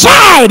just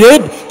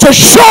decided to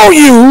show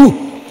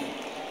you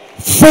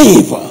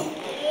favor.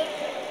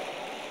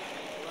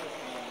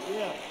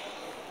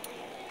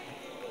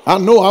 I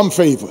know I'm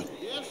favored.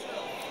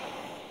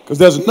 Because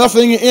there's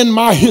nothing in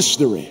my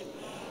history,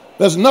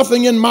 there's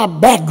nothing in my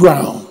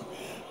background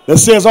that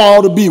says I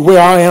ought to be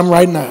where I am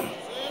right now.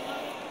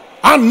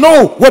 I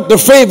know what the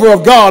favor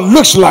of God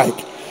looks like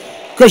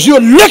because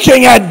you're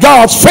looking at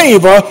God's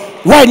favor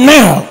right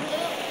now.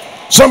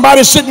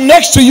 Somebody sitting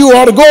next to you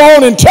ought to go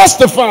on and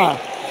testify.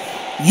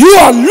 You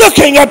are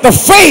looking at the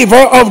favor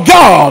of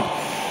God.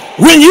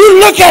 When you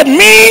look at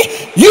me,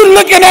 you're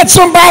looking at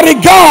somebody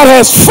God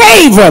has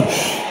favored.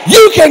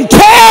 You can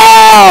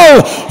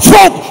tell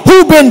folk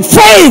who've been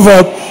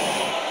favored,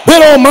 they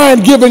don't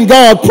mind giving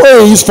God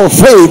praise for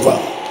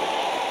favor.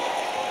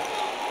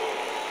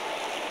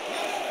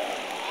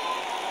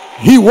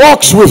 He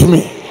walks with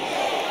me.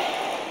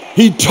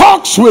 He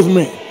talks with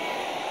me.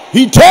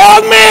 He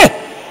tells me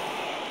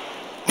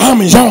I'm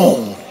his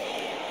own.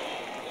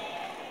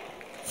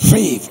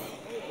 Favor.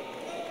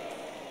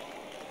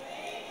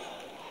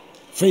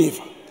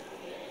 Favor.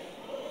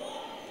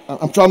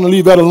 I'm trying to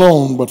leave that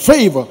alone, but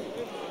favor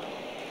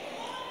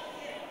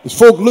is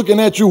folk looking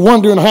at you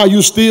wondering how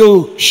you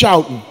still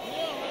shouting.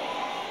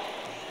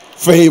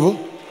 Favor.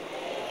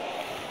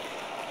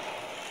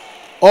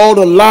 All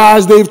the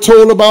lies they've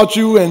told about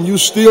you and you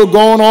still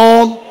going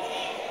on.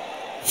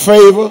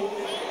 Favor.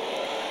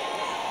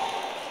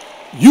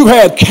 You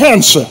had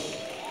cancer,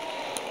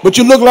 but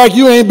you look like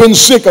you ain't been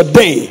sick a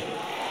day.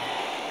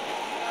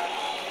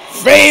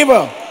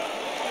 Favor.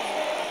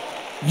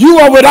 You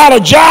are without a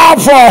job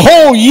for a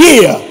whole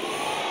year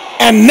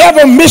and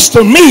never missed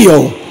a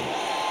meal.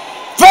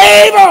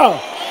 Favor.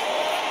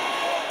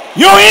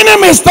 Your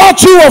enemies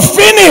thought you were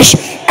finished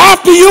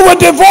after you were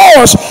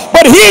divorced,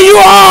 but here you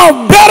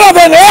are better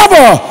than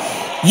ever.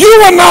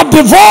 You were not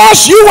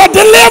divorced, you were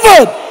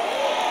delivered.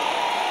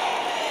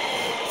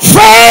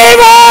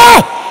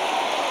 Favor.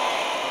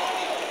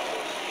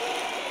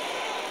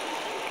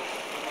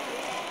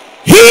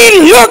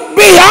 He looked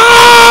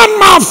beyond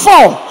my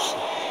faults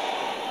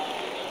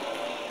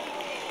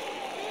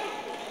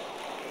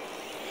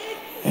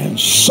and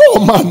saw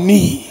my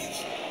needs.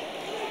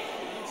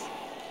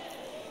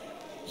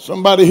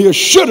 Somebody here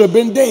should have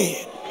been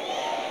dead.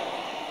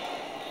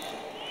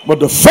 But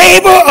the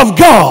favor of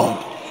God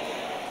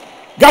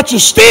got you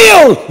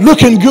still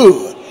looking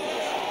good,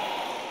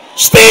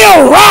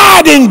 still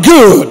riding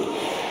good,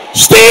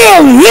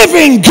 still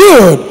living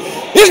good.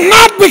 It's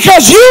not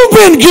because you've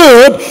been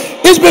good,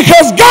 it's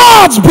because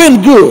God's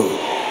been good.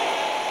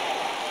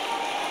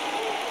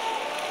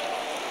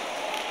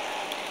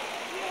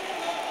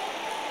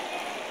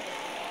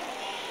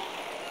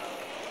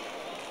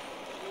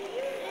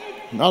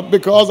 Not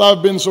because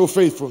I've been so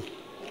faithful.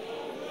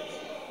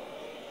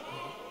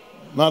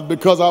 Not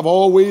because I've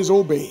always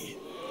obeyed.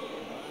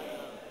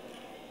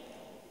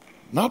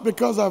 Not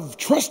because I've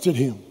trusted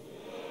him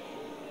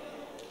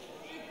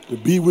to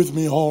be with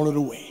me all of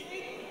the way.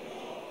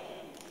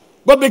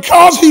 But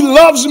because he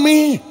loves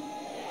me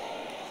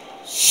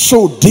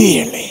so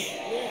dearly.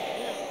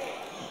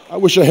 I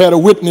wish I had a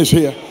witness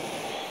here.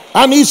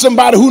 I need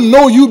somebody who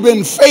know you've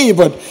been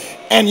favored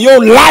and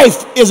your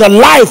life is a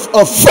life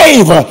of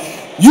favor.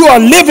 You are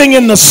living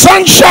in the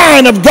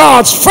sunshine of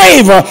God's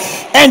favor,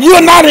 and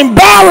you're not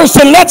embarrassed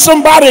to let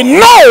somebody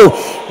know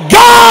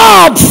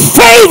God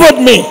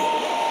favored me.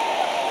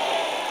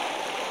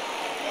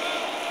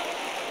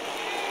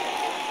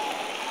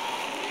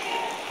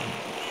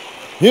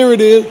 Here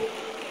it is.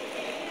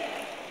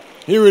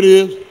 Here it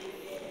is.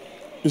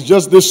 It's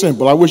just this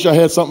simple. I wish I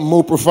had something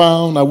more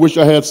profound. I wish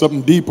I had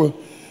something deeper,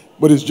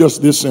 but it's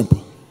just this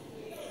simple.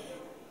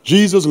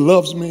 Jesus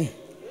loves me.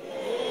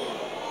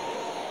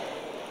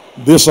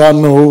 This I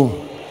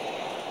know,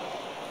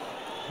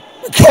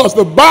 because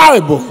the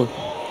Bible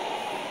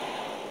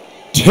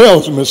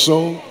tells me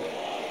so.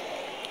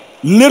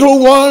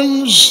 Little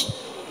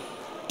ones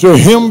to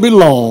him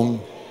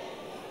belong.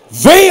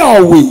 They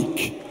are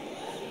weak,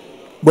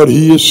 but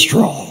he is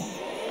strong.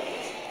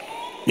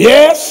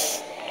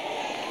 Yes,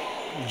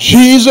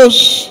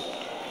 Jesus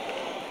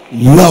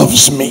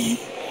loves me.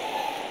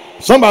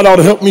 Somebody ought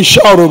to help me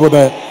shout over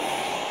that.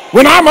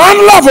 When I'm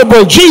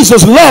unlovable,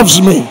 Jesus loves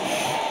me.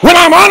 When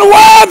I'm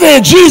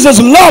unworthy, Jesus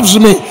loves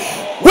me.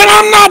 When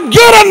I'm not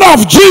good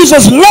enough,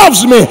 Jesus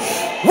loves me.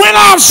 When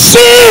I've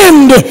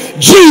sinned,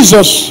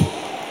 Jesus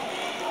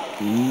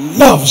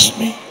loves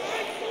me.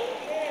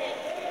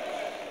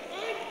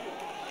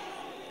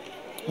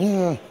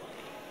 Yeah.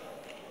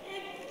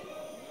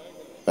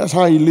 That's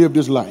how he lived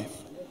his life.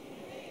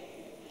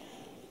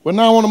 But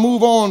now I want to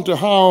move on to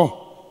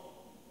how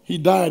he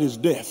died his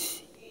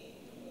death.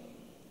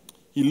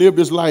 He lived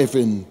his life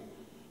in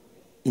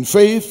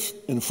faith,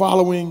 in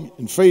following,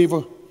 in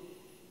favor.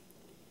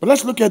 But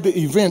let's look at the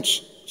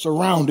events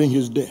surrounding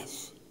his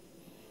death.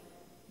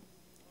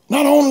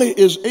 Not only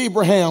is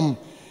Abraham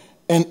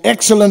an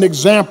excellent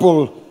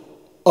example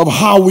of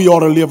how we ought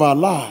to live our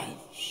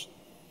lives,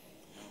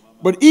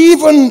 but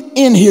even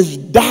in his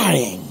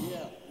dying,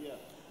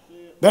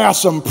 there are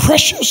some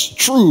precious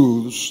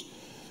truths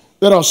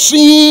that are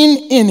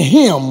seen in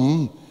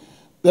him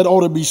that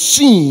ought to be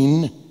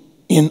seen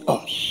in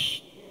us.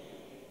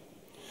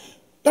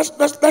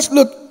 Let's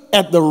look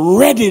at the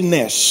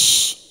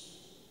readiness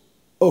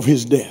of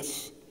his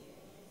death.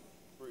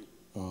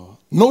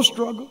 No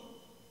struggle.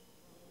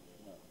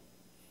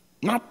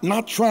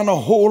 Not trying to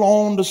hold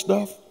on to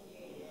stuff.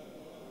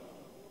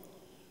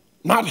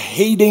 Not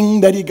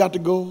hating that he got to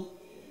go.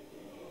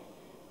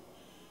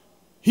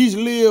 He's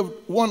lived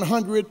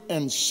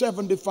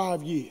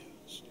 175 years.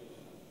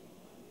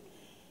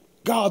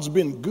 God's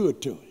been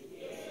good to him.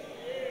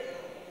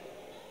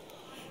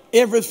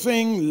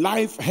 Everything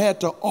life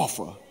had to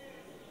offer,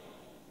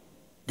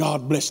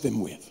 God blessed him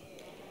with.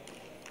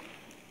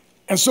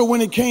 And so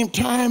when it came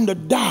time to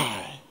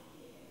die,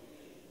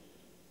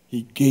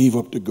 he gave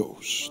up the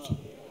ghost.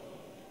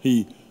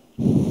 He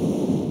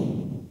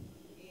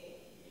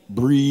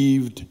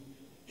breathed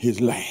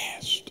his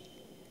last.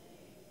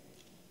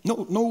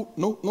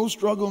 No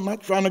struggle,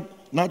 not trying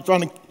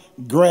to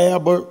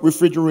grab a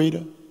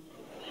refrigerator.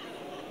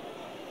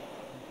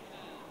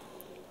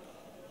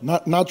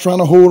 Not trying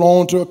to hold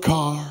on to a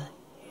car.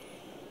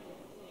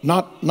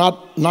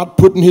 Not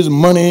putting his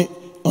money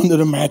under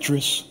the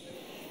mattress.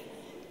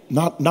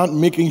 Not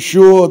making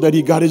sure that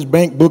he got his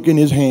bank book in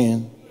his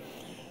hand.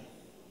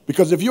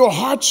 Because if your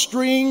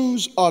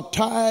heartstrings are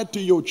tied to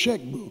your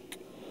checkbook,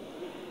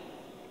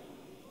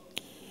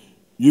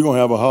 you're going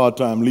to have a hard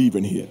time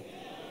leaving here.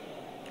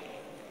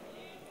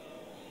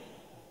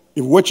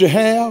 If what you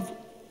have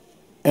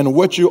and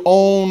what you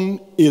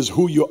own is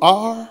who you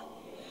are,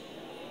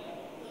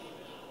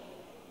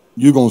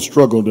 you're going to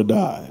struggle to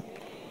die.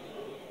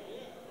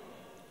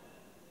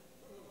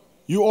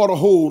 You ought to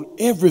hold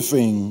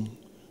everything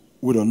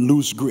with a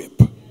loose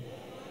grip.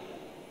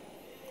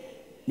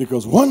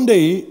 Because one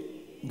day,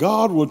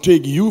 God will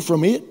take you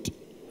from it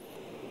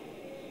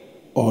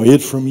or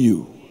it from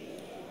you.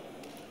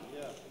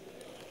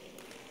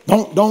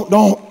 Don't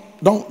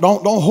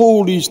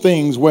hold these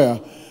things where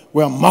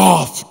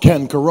moth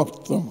can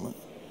corrupt them.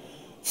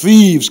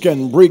 Thieves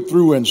can break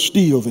through and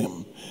steal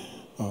them.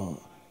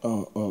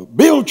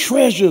 Build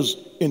treasures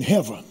in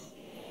heaven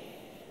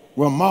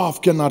where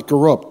moth cannot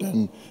corrupt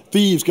and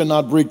thieves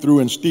cannot break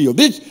through and steal.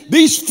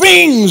 These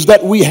things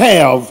that we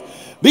have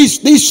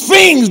These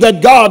things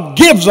that God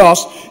gives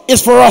us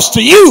is for us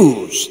to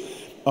use.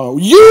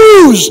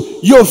 Use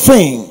your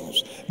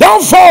things.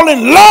 Don't fall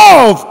in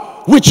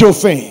love with your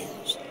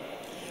things.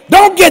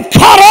 Don't get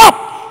caught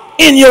up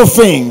in your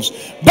things.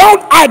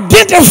 Don't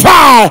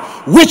identify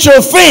with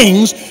your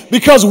things,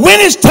 because when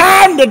it's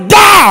time to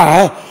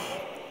die,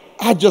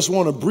 I just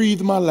want to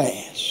breathe my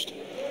last.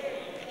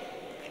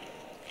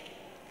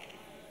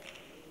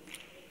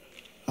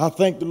 I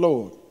thank the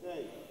Lord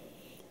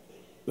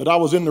that I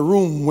was in the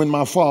room when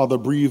my father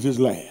breathed his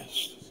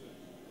last.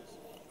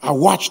 I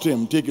watched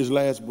him take his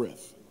last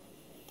breath.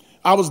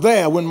 I was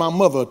there when my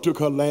mother took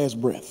her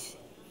last breath.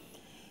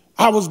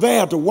 I was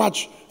there to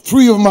watch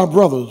 3 of my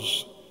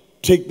brothers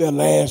take their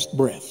last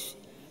breath.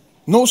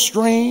 No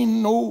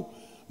strain, no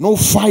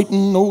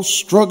fighting, no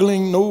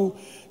struggling, no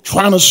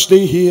trying to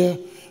stay here.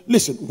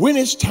 Listen, when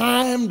it's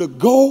time to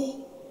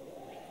go,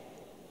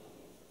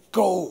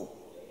 go.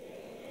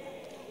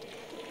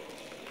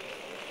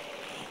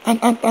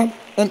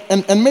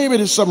 And maybe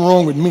there's something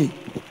wrong with me.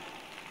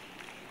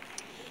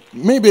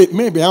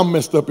 Maybe I'm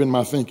messed up in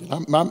my thinking.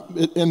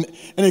 And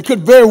it could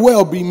very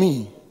well be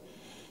me.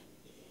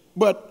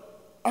 But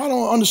I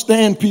don't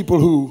understand people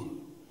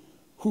who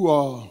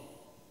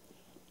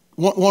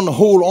want to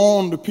hold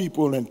on to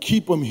people and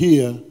keep them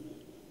here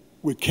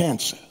with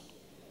cancer,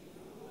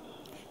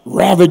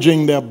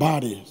 ravaging their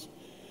bodies.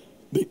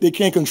 They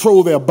can't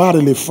control their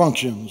bodily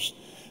functions.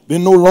 They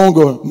no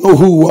longer know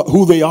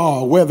who they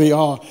are, where they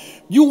are.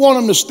 You want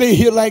them to stay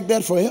here like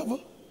that forever?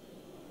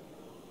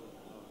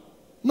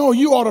 No,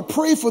 you ought to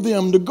pray for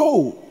them to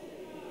go.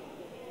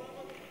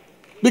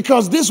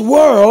 Because this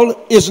world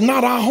is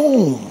not our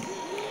home.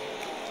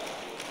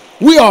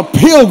 We are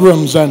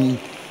pilgrims and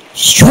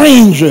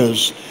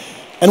strangers.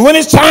 And when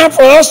it's time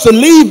for us to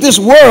leave this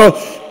world,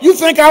 you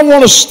think I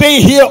want to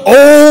stay here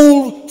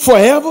old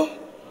forever?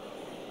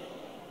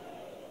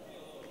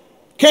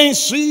 Can't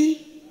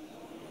see,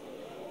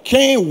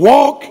 can't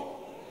walk,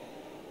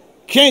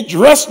 can't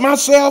dress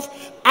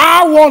myself.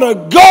 I want to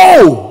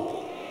go.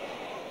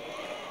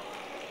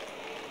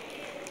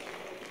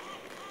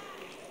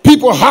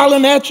 People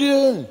hollering at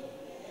you,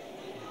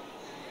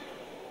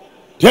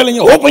 telling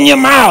you, open your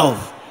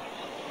mouth.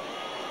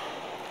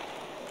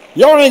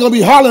 Y'all ain't going to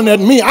be hollering at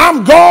me.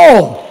 I'm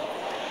gone.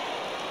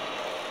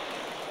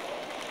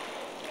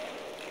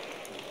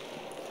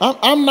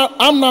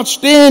 I'm not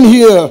staying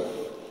here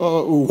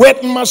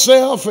wetting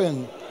myself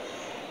and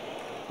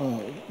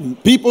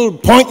people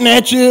pointing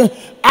at you.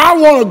 I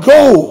want to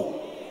go.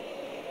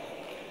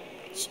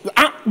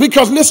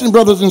 Because listen,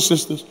 brothers and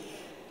sisters,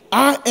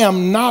 I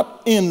am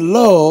not in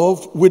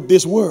love with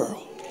this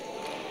world.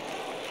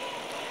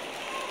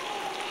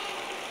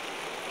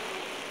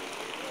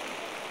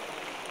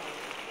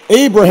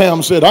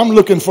 Abraham said, I'm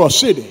looking for a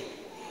city.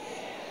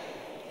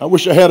 I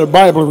wish I had a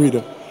Bible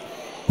reader.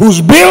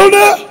 Whose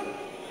builder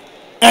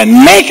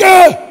and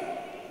maker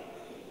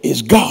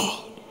is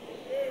God.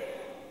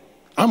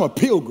 I'm a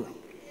pilgrim.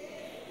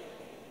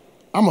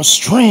 I'm a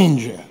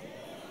stranger.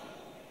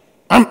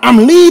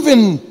 I'm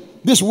leaving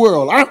this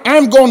world.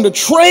 I'm going to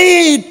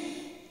trade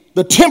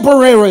the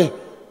temporary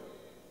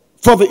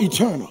for the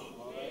eternal.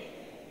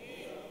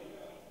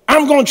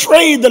 I'm going to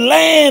trade the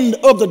land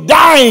of the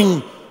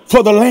dying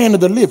for the land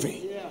of the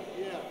living.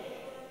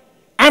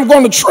 I'm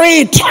going to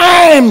trade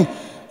time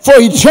for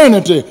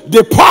eternity,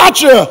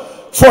 departure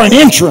for an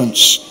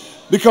entrance,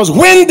 because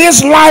when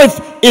this life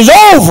is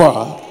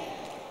over,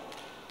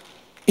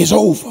 it's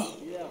over.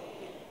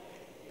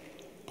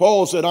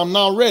 Paul said, I'm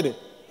now ready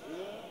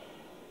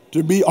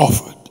to be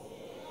offered.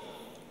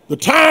 The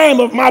time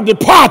of my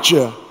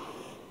departure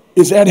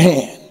is at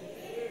hand.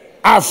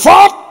 I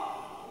fought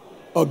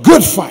a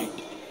good fight.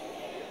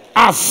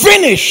 I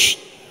finished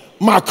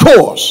my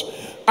course.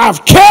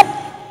 I've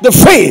kept the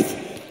faith.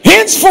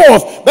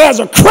 Henceforth, there's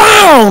a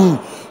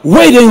crown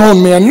waiting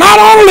on me. And not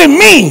only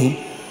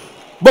me,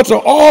 but to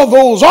all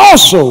those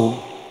also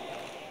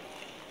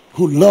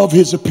who love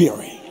his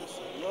appearing.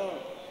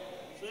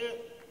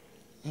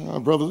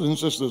 Brothers and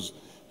sisters,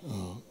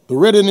 the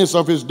readiness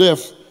of his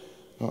death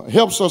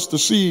helps us to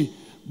see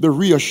the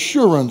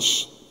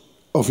reassurance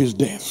of his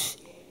death.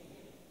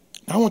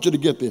 I want you to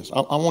get this. I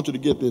want you to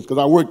get this because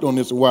I worked on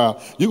this a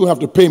while. You're going to have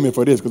to pay me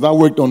for this because I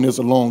worked on this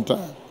a long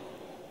time.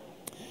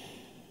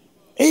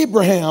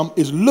 Abraham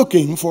is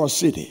looking for a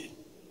city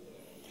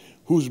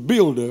whose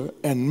builder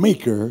and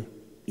maker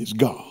is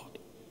God.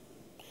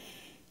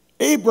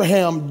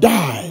 Abraham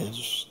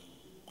dies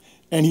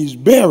and he's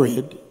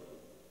buried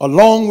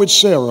along with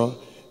Sarah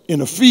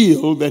in a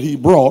field that he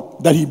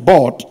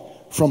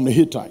bought from the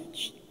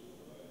Hittites.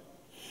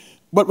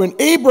 But when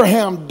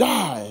Abraham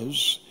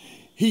dies,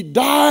 he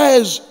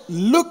dies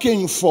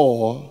looking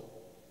for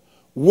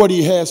what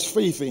he has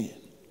faith in.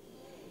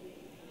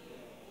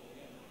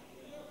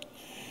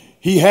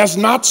 He has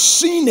not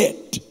seen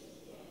it,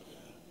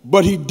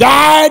 but he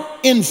died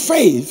in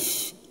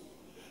faith,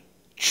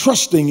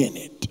 trusting in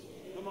it,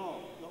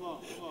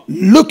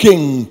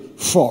 looking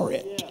for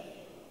it.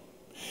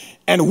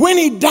 And when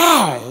he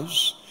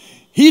dies,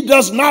 he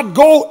does not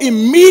go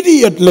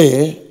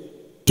immediately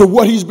to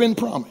what he's been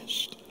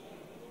promised.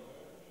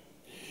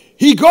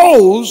 He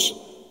goes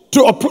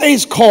to a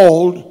place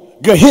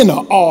called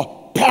Gehenna,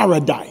 or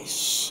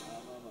paradise.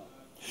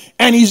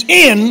 And he's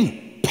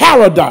in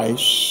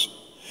paradise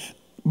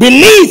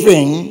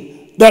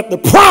believing that the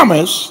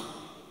promise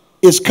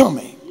is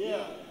coming.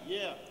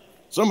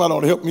 Somebody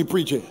ought to help me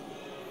preach it.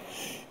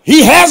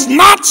 He has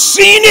not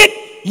seen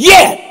it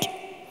yet,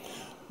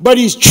 but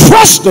he's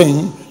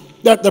trusting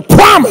that the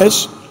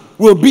promise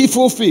will be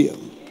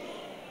fulfilled.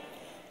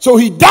 So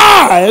he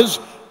dies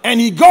and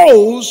he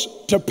goes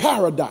to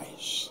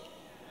paradise,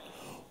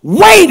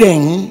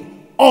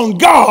 waiting on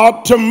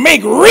God to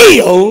make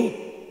real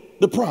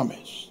the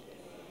promise.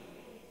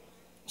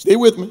 Stay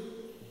with me.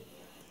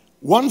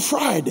 One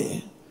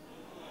Friday,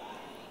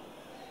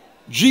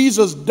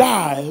 Jesus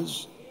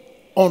dies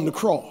on the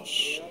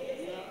cross,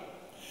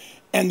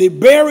 and they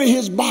bury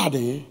his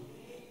body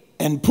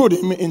and put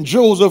him in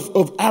Joseph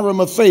of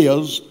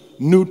Arimathea's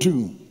new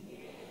tomb.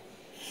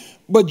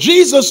 But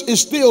Jesus is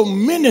still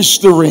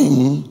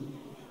ministering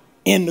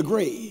in the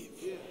grave,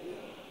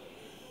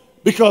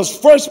 because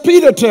First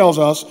Peter tells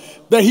us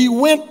that he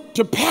went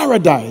to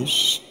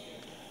paradise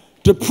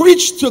to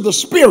preach to the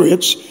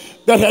spirits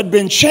that had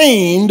been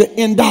chained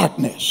in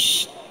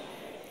darkness.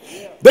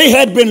 They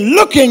had been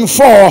looking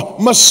for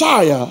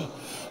Messiah,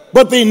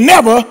 but they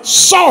never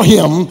saw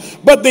him,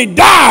 but they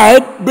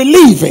died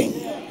believing.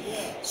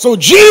 So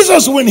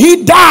Jesus, when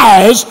he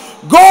dies,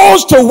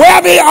 goes to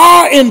where they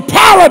are in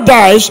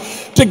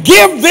paradise to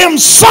give them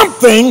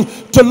something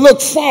to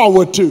look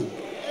forward to.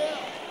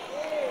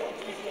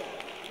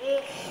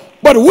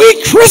 But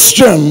we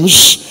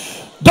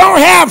Christians don't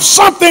have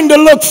something to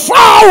look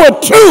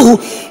forward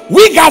to.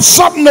 We got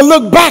something to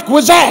look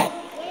backwards at.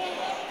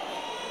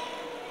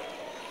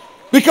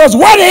 Because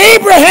what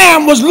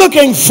Abraham was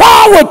looking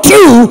forward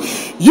to,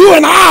 you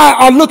and I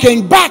are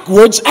looking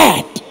backwards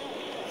at.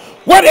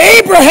 What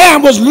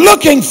Abraham was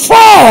looking for,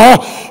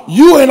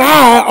 you and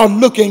I are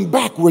looking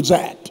backwards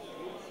at.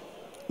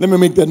 Let me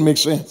make that make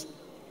sense.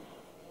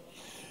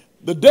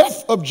 The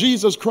death of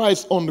Jesus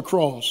Christ on the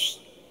cross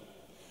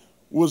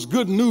was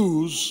good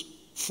news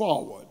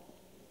forward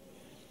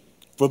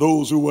for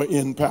those who were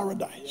in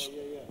paradise.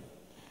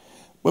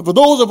 But for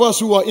those of us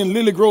who are in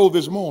Lilly Grove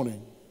this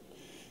morning,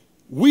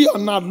 we are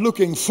not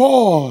looking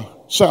for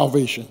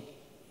salvation.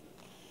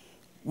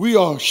 We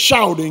are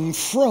shouting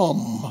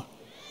from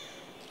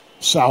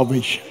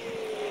salvation.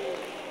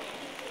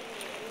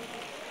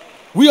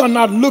 We are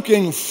not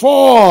looking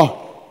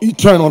for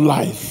eternal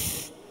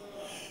life.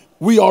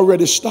 We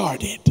already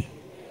started.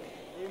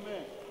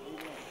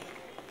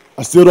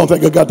 I still don't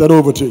think I got that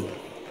over to you.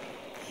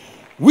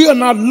 We are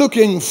not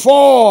looking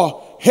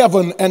for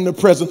heaven and the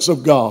presence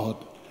of God.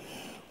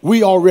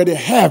 We already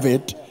have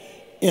it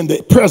in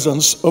the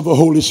presence of the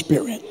Holy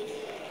Spirit.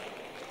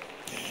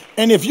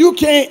 And if you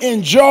can't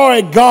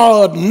enjoy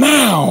God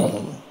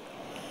now,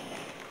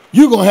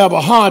 you're going to have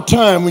a hard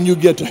time when you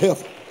get to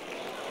heaven.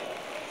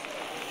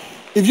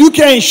 If you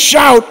can't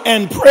shout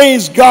and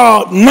praise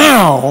God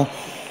now,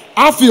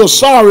 I feel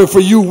sorry for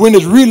you when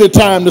it's really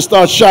time to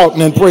start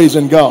shouting and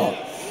praising God.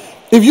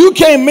 If you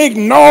can't make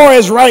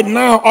noise right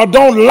now or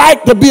don't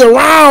like to be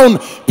around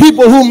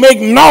people who make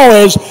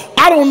noise,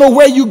 I don't know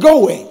where you're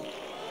going.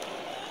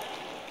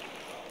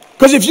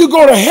 Because if you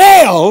go to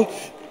hell,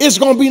 it's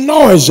going to be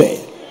noisy.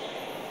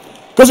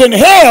 Because in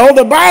hell,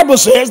 the Bible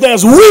says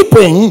there's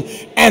weeping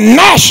and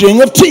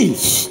gnashing of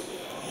teeth.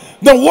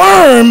 The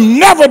worm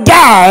never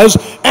dies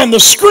and the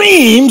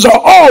screams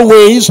are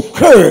always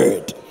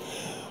heard.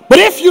 But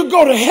if you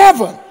go to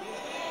heaven,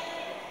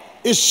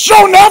 it's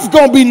sure enough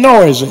going to be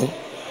noisy.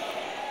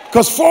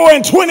 Because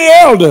 24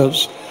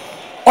 elders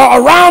are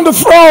around the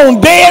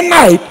throne day and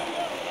night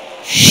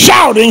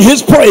shouting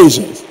his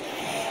praises.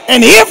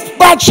 And if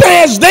by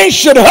chance they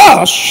should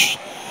hush,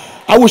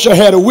 I wish I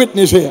had a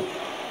witness here.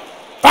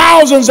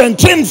 Thousands and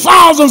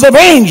 10,000s of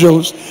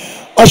angels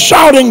are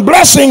shouting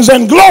blessings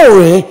and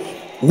glory,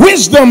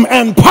 wisdom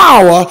and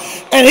power.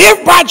 And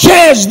if by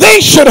chance they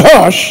should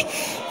hush,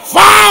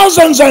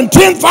 thousands and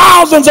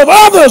 10,000s of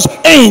others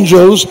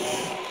angels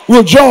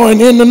will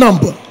join in the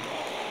number.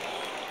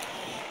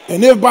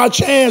 And if by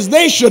chance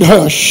they should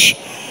hush,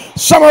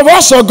 some of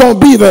us are going to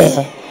be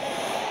there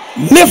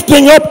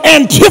lifting up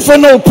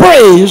antiphonal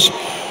praise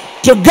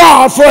to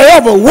God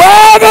forever.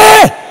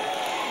 Worthy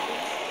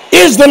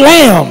is the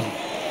Lamb.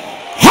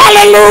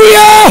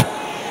 Hallelujah.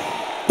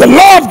 The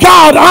Lord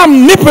God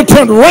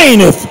omnipotent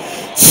reigneth.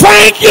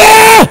 Thank you.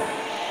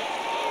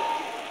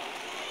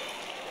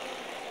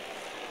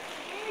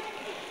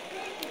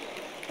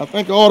 I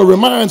think I ought to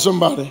remind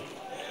somebody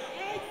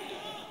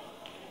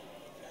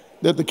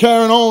that the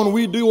carrying on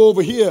we do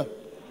over here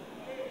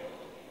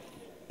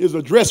is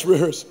a dress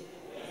rehearsal.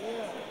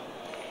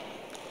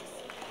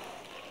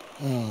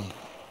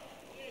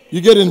 You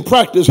get in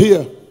practice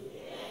here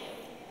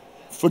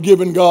for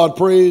giving God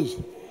praise.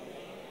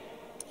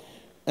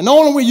 And the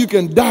only way you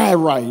can die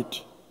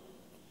right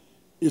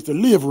is to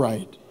live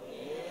right.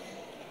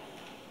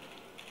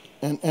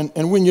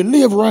 And when you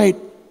live right,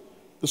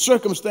 the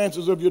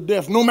circumstances of your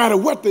death, no matter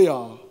what they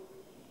are,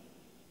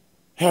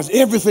 has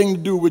everything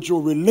to do with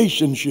your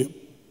relationship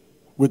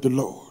with the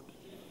Lord.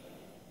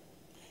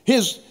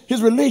 His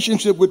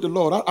relationship with the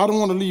Lord, I don't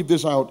want to leave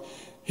this out.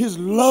 His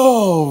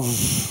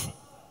love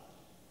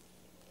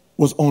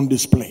was on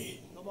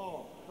display. Come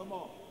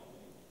on.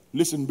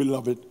 Listen,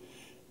 beloved.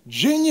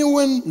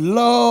 Genuine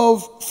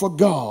love for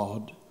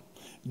God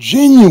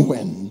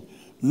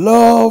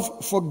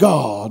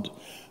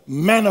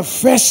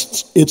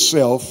manifests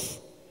itself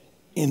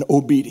in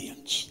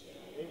obedience.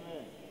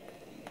 Amen.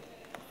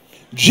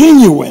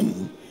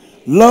 Genuine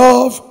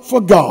love for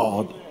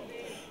God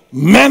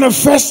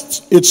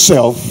manifests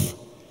itself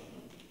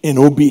in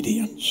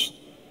obedience.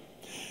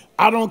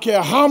 I don't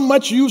care how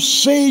much you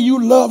say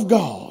you love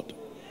God.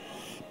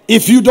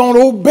 If you don't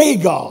obey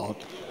God,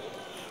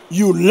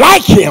 you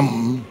like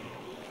him,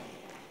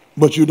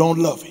 but you don't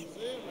love him.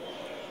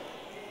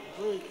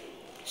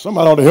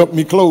 Somebody ought to help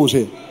me close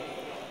here.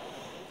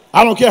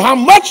 I don't care how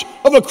much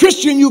of a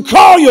Christian you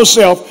call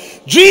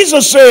yourself.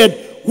 Jesus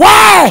said,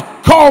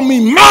 why call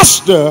me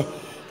master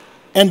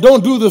and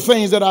don't do the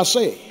things that I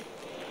say?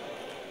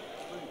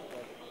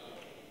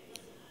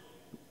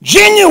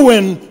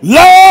 Genuine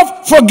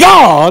love for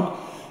God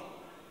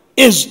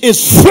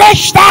is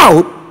fleshed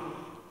out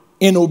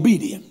in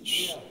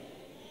obedience.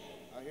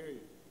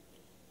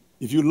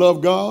 If you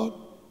love God,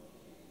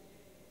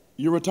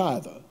 you're a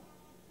tither.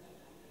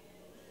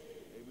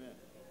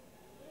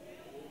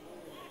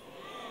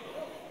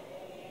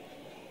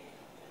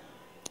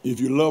 If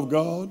you love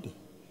God,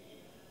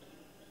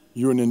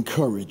 you're an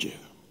encourager.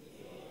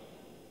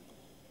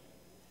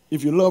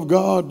 If you love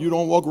God, you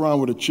don't walk around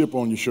with a chip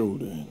on your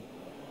shoulder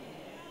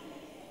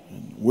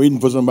and waiting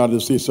for somebody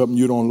to say something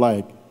you don't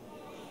like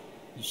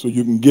so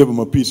you can give them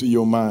a piece of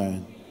your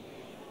mind.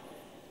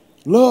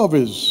 Love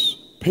is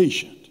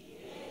patient.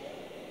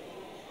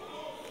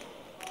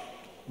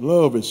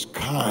 Love is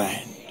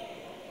kind.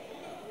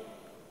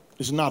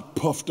 It's not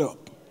puffed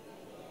up.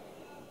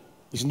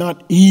 It's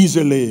not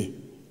easily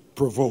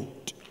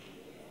provoked.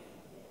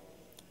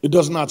 It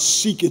does not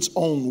seek its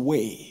own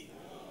way.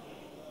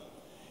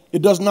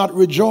 It does not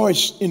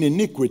rejoice in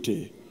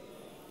iniquity.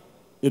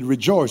 It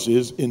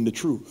rejoices in the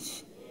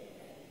truth.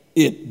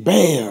 It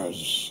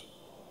bears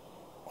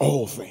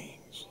all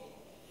things.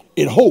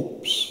 It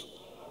hopes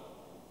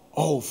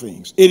all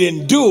things. It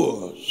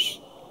endures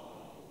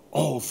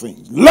all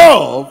things.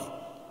 Love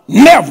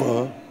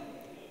never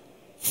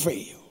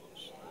fails.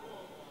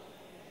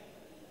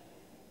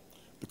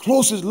 The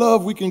closest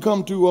love we can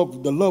come to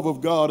of the love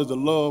of God is the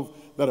love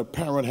that a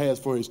parent has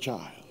for his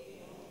child,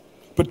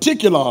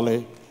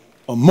 particularly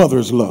a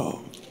mother's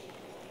love.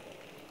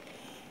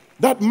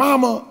 That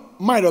mama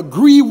might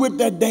agree with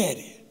that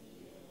daddy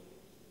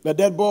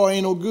that boy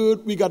ain't no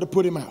good, we got to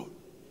put him out.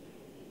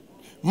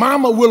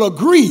 Mama will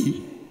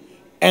agree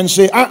and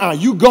say,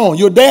 you gone.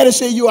 Your daddy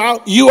say you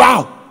out, you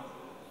out.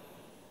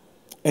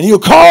 And he'll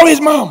call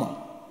his mama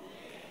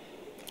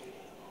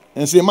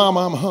and say,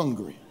 Mama, I'm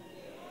hungry.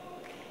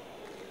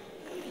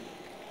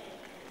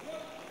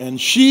 And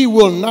she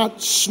will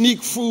not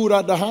sneak food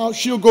out the house.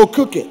 She'll go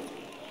cook it.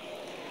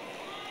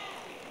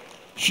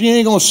 She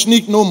ain't going to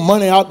sneak no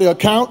money out the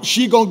account.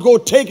 She going to go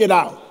take it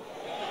out.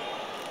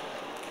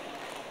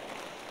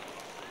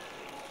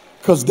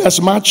 Because that's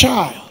my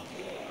child.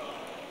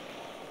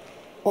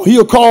 Or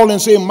he'll call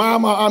and say,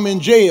 Mama, I'm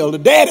in jail. The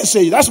daddy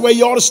say, that's where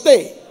you ought to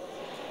stay.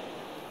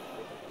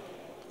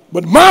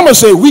 But mama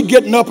say, we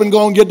getting up and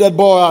going to get that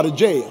boy out of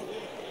jail.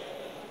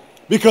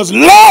 Because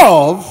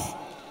love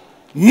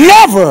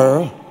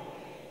never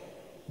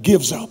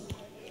gives up.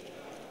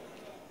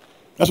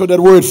 That's what that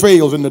word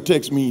fails in the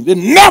text means. It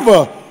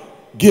never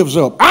gives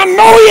up. I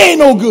know he ain't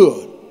no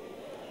good,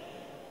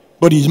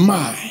 but he's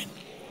mine.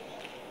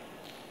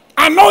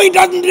 I know he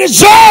doesn't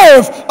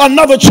deserve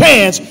another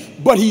chance,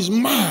 but he's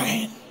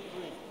mine.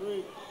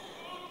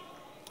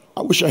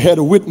 I wish I had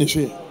a witness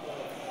here.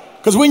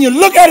 Because when you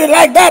look at it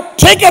like that,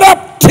 take it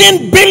up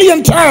 10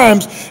 billion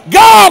times.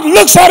 God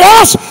looks at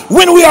us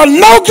when we are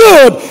no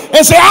good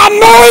and say, I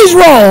know he's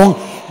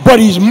wrong, but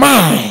he's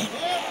mine.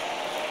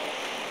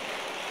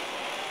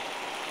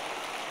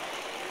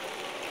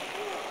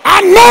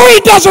 I know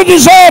he doesn't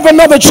deserve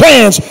another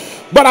chance,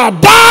 but I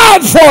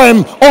died for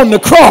him on the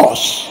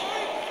cross.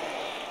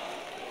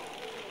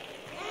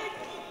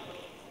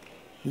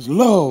 His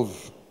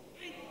love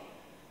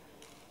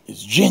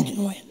is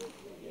genuine.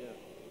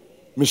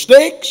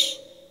 Mistakes,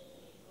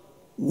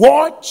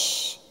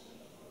 warts,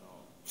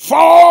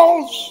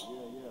 falls,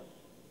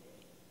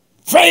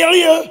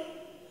 failure,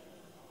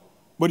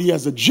 but he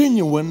has a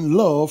genuine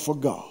love for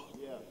God.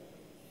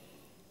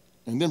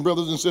 And then,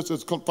 brothers and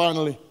sisters,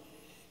 finally,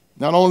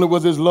 not only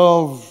was his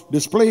love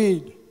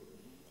displayed,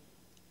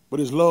 but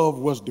his love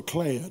was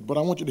declared. But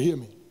I want you to hear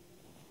me.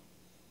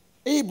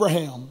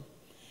 Abraham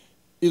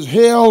is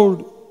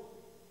held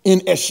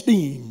in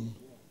esteem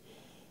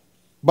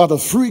by the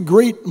three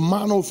great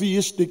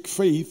monotheistic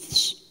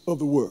faiths of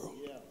the world: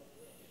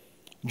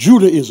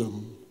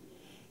 Judaism,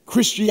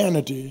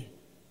 Christianity,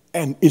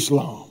 and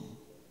Islam.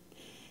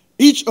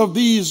 Each of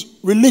these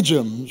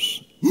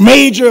religions,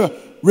 major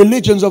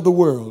religions of the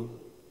world,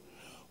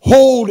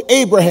 hold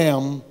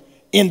Abraham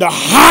in the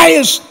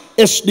highest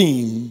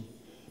esteem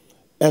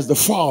as the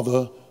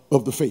father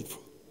of the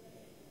faithful.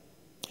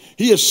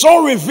 He is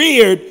so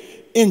revered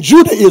in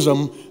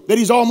Judaism that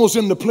he's almost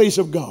in the place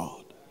of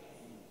God.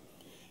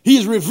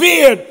 He's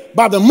revered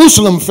by the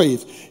Muslim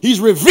faith. He's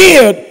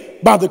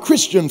revered by the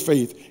Christian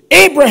faith.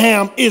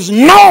 Abraham is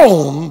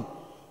known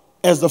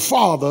as the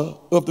father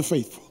of the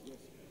faithful.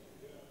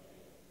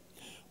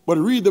 But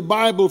read the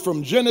Bible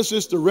from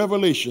Genesis to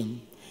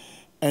Revelation,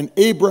 and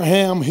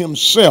Abraham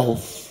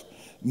himself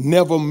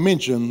never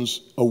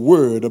mentions a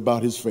word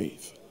about his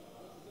faith.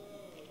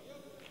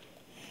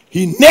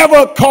 He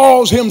never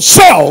calls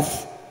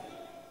himself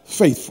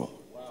faithful.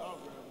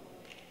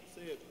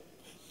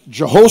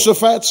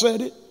 Jehoshaphat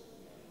said it.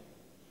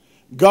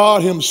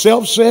 God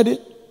himself said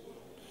it.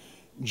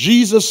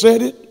 Jesus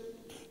said it.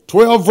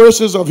 12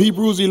 verses of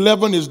Hebrews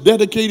 11 is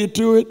dedicated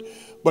to it,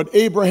 but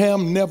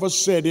Abraham never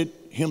said it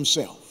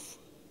himself.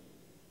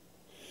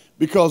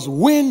 Because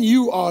when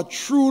you are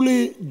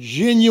truly,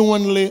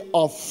 genuinely,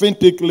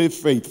 authentically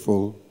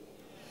faithful,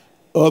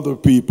 other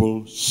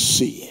people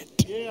see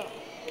it. Yeah.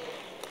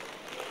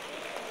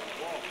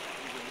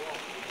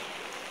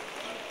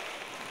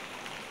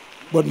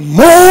 But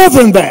more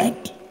than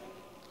that,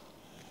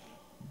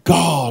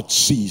 God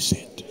sees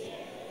it.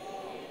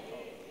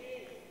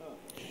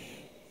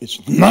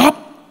 It's not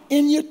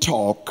in your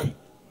talk,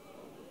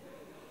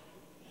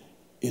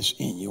 it's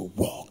in your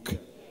walk.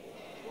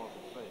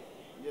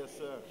 Yes,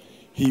 sir.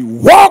 He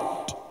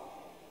walked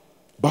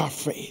by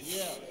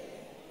faith.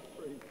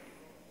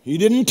 He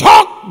didn't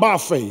talk by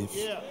faith.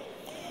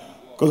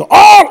 Because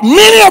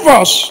many of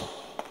us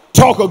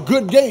talk a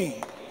good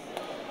game.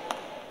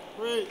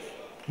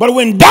 But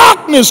when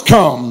darkness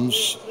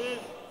comes,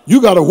 you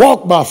got to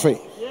walk by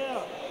faith.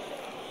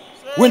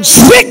 When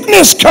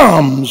sickness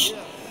comes,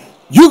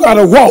 you got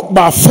to walk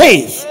by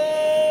faith.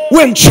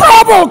 When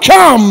trouble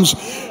comes,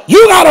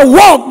 you got to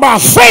walk by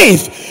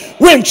faith.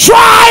 When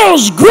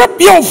trials grip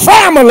your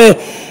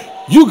family,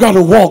 you got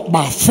to walk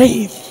by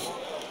faith.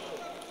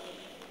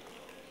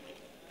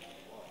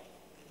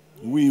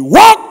 We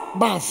walk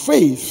by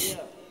faith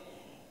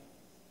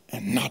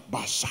and not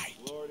by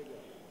sight.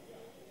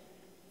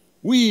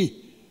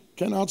 We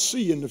cannot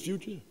see in the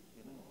future.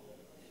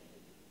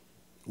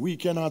 We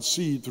cannot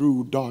see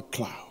through dark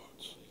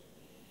clouds.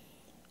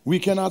 We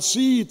cannot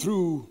see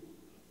through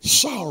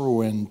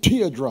sorrow and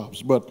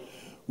teardrops, but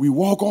we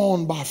walk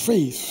on by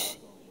faith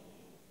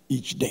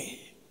each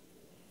day.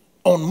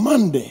 On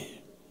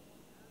Monday,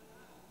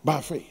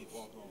 by faith.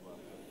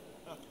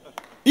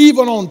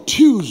 Even on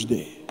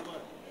Tuesday,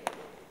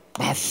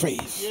 by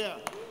faith.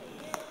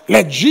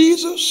 Let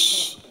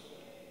Jesus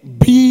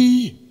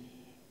be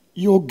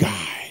your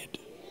guide,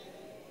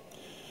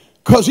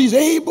 because he's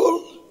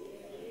able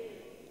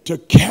to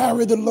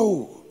carry the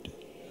load.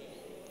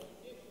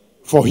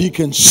 For he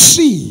can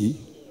see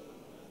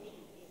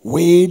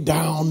way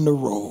down the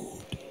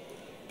road.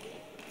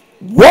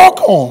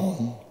 Walk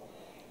on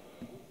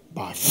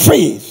by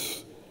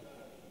faith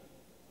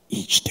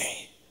each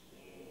day.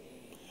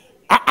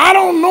 I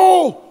don't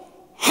know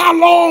how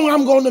long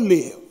I'm going to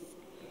live,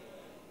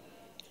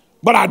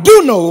 but I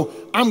do know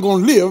I'm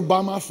going to live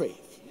by my faith.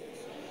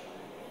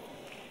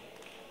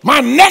 My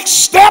next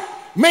step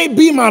may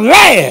be my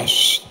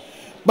last,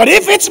 but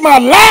if it's my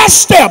last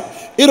step,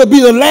 it'll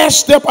be the last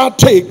step I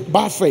take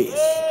by faith.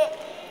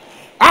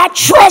 I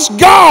trust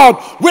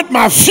God with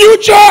my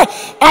future.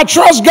 I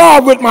trust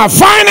God with my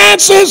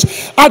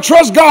finances. I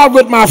trust God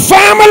with my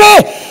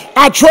family.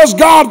 I trust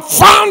God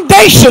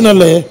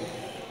foundationally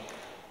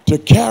to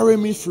carry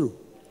me through.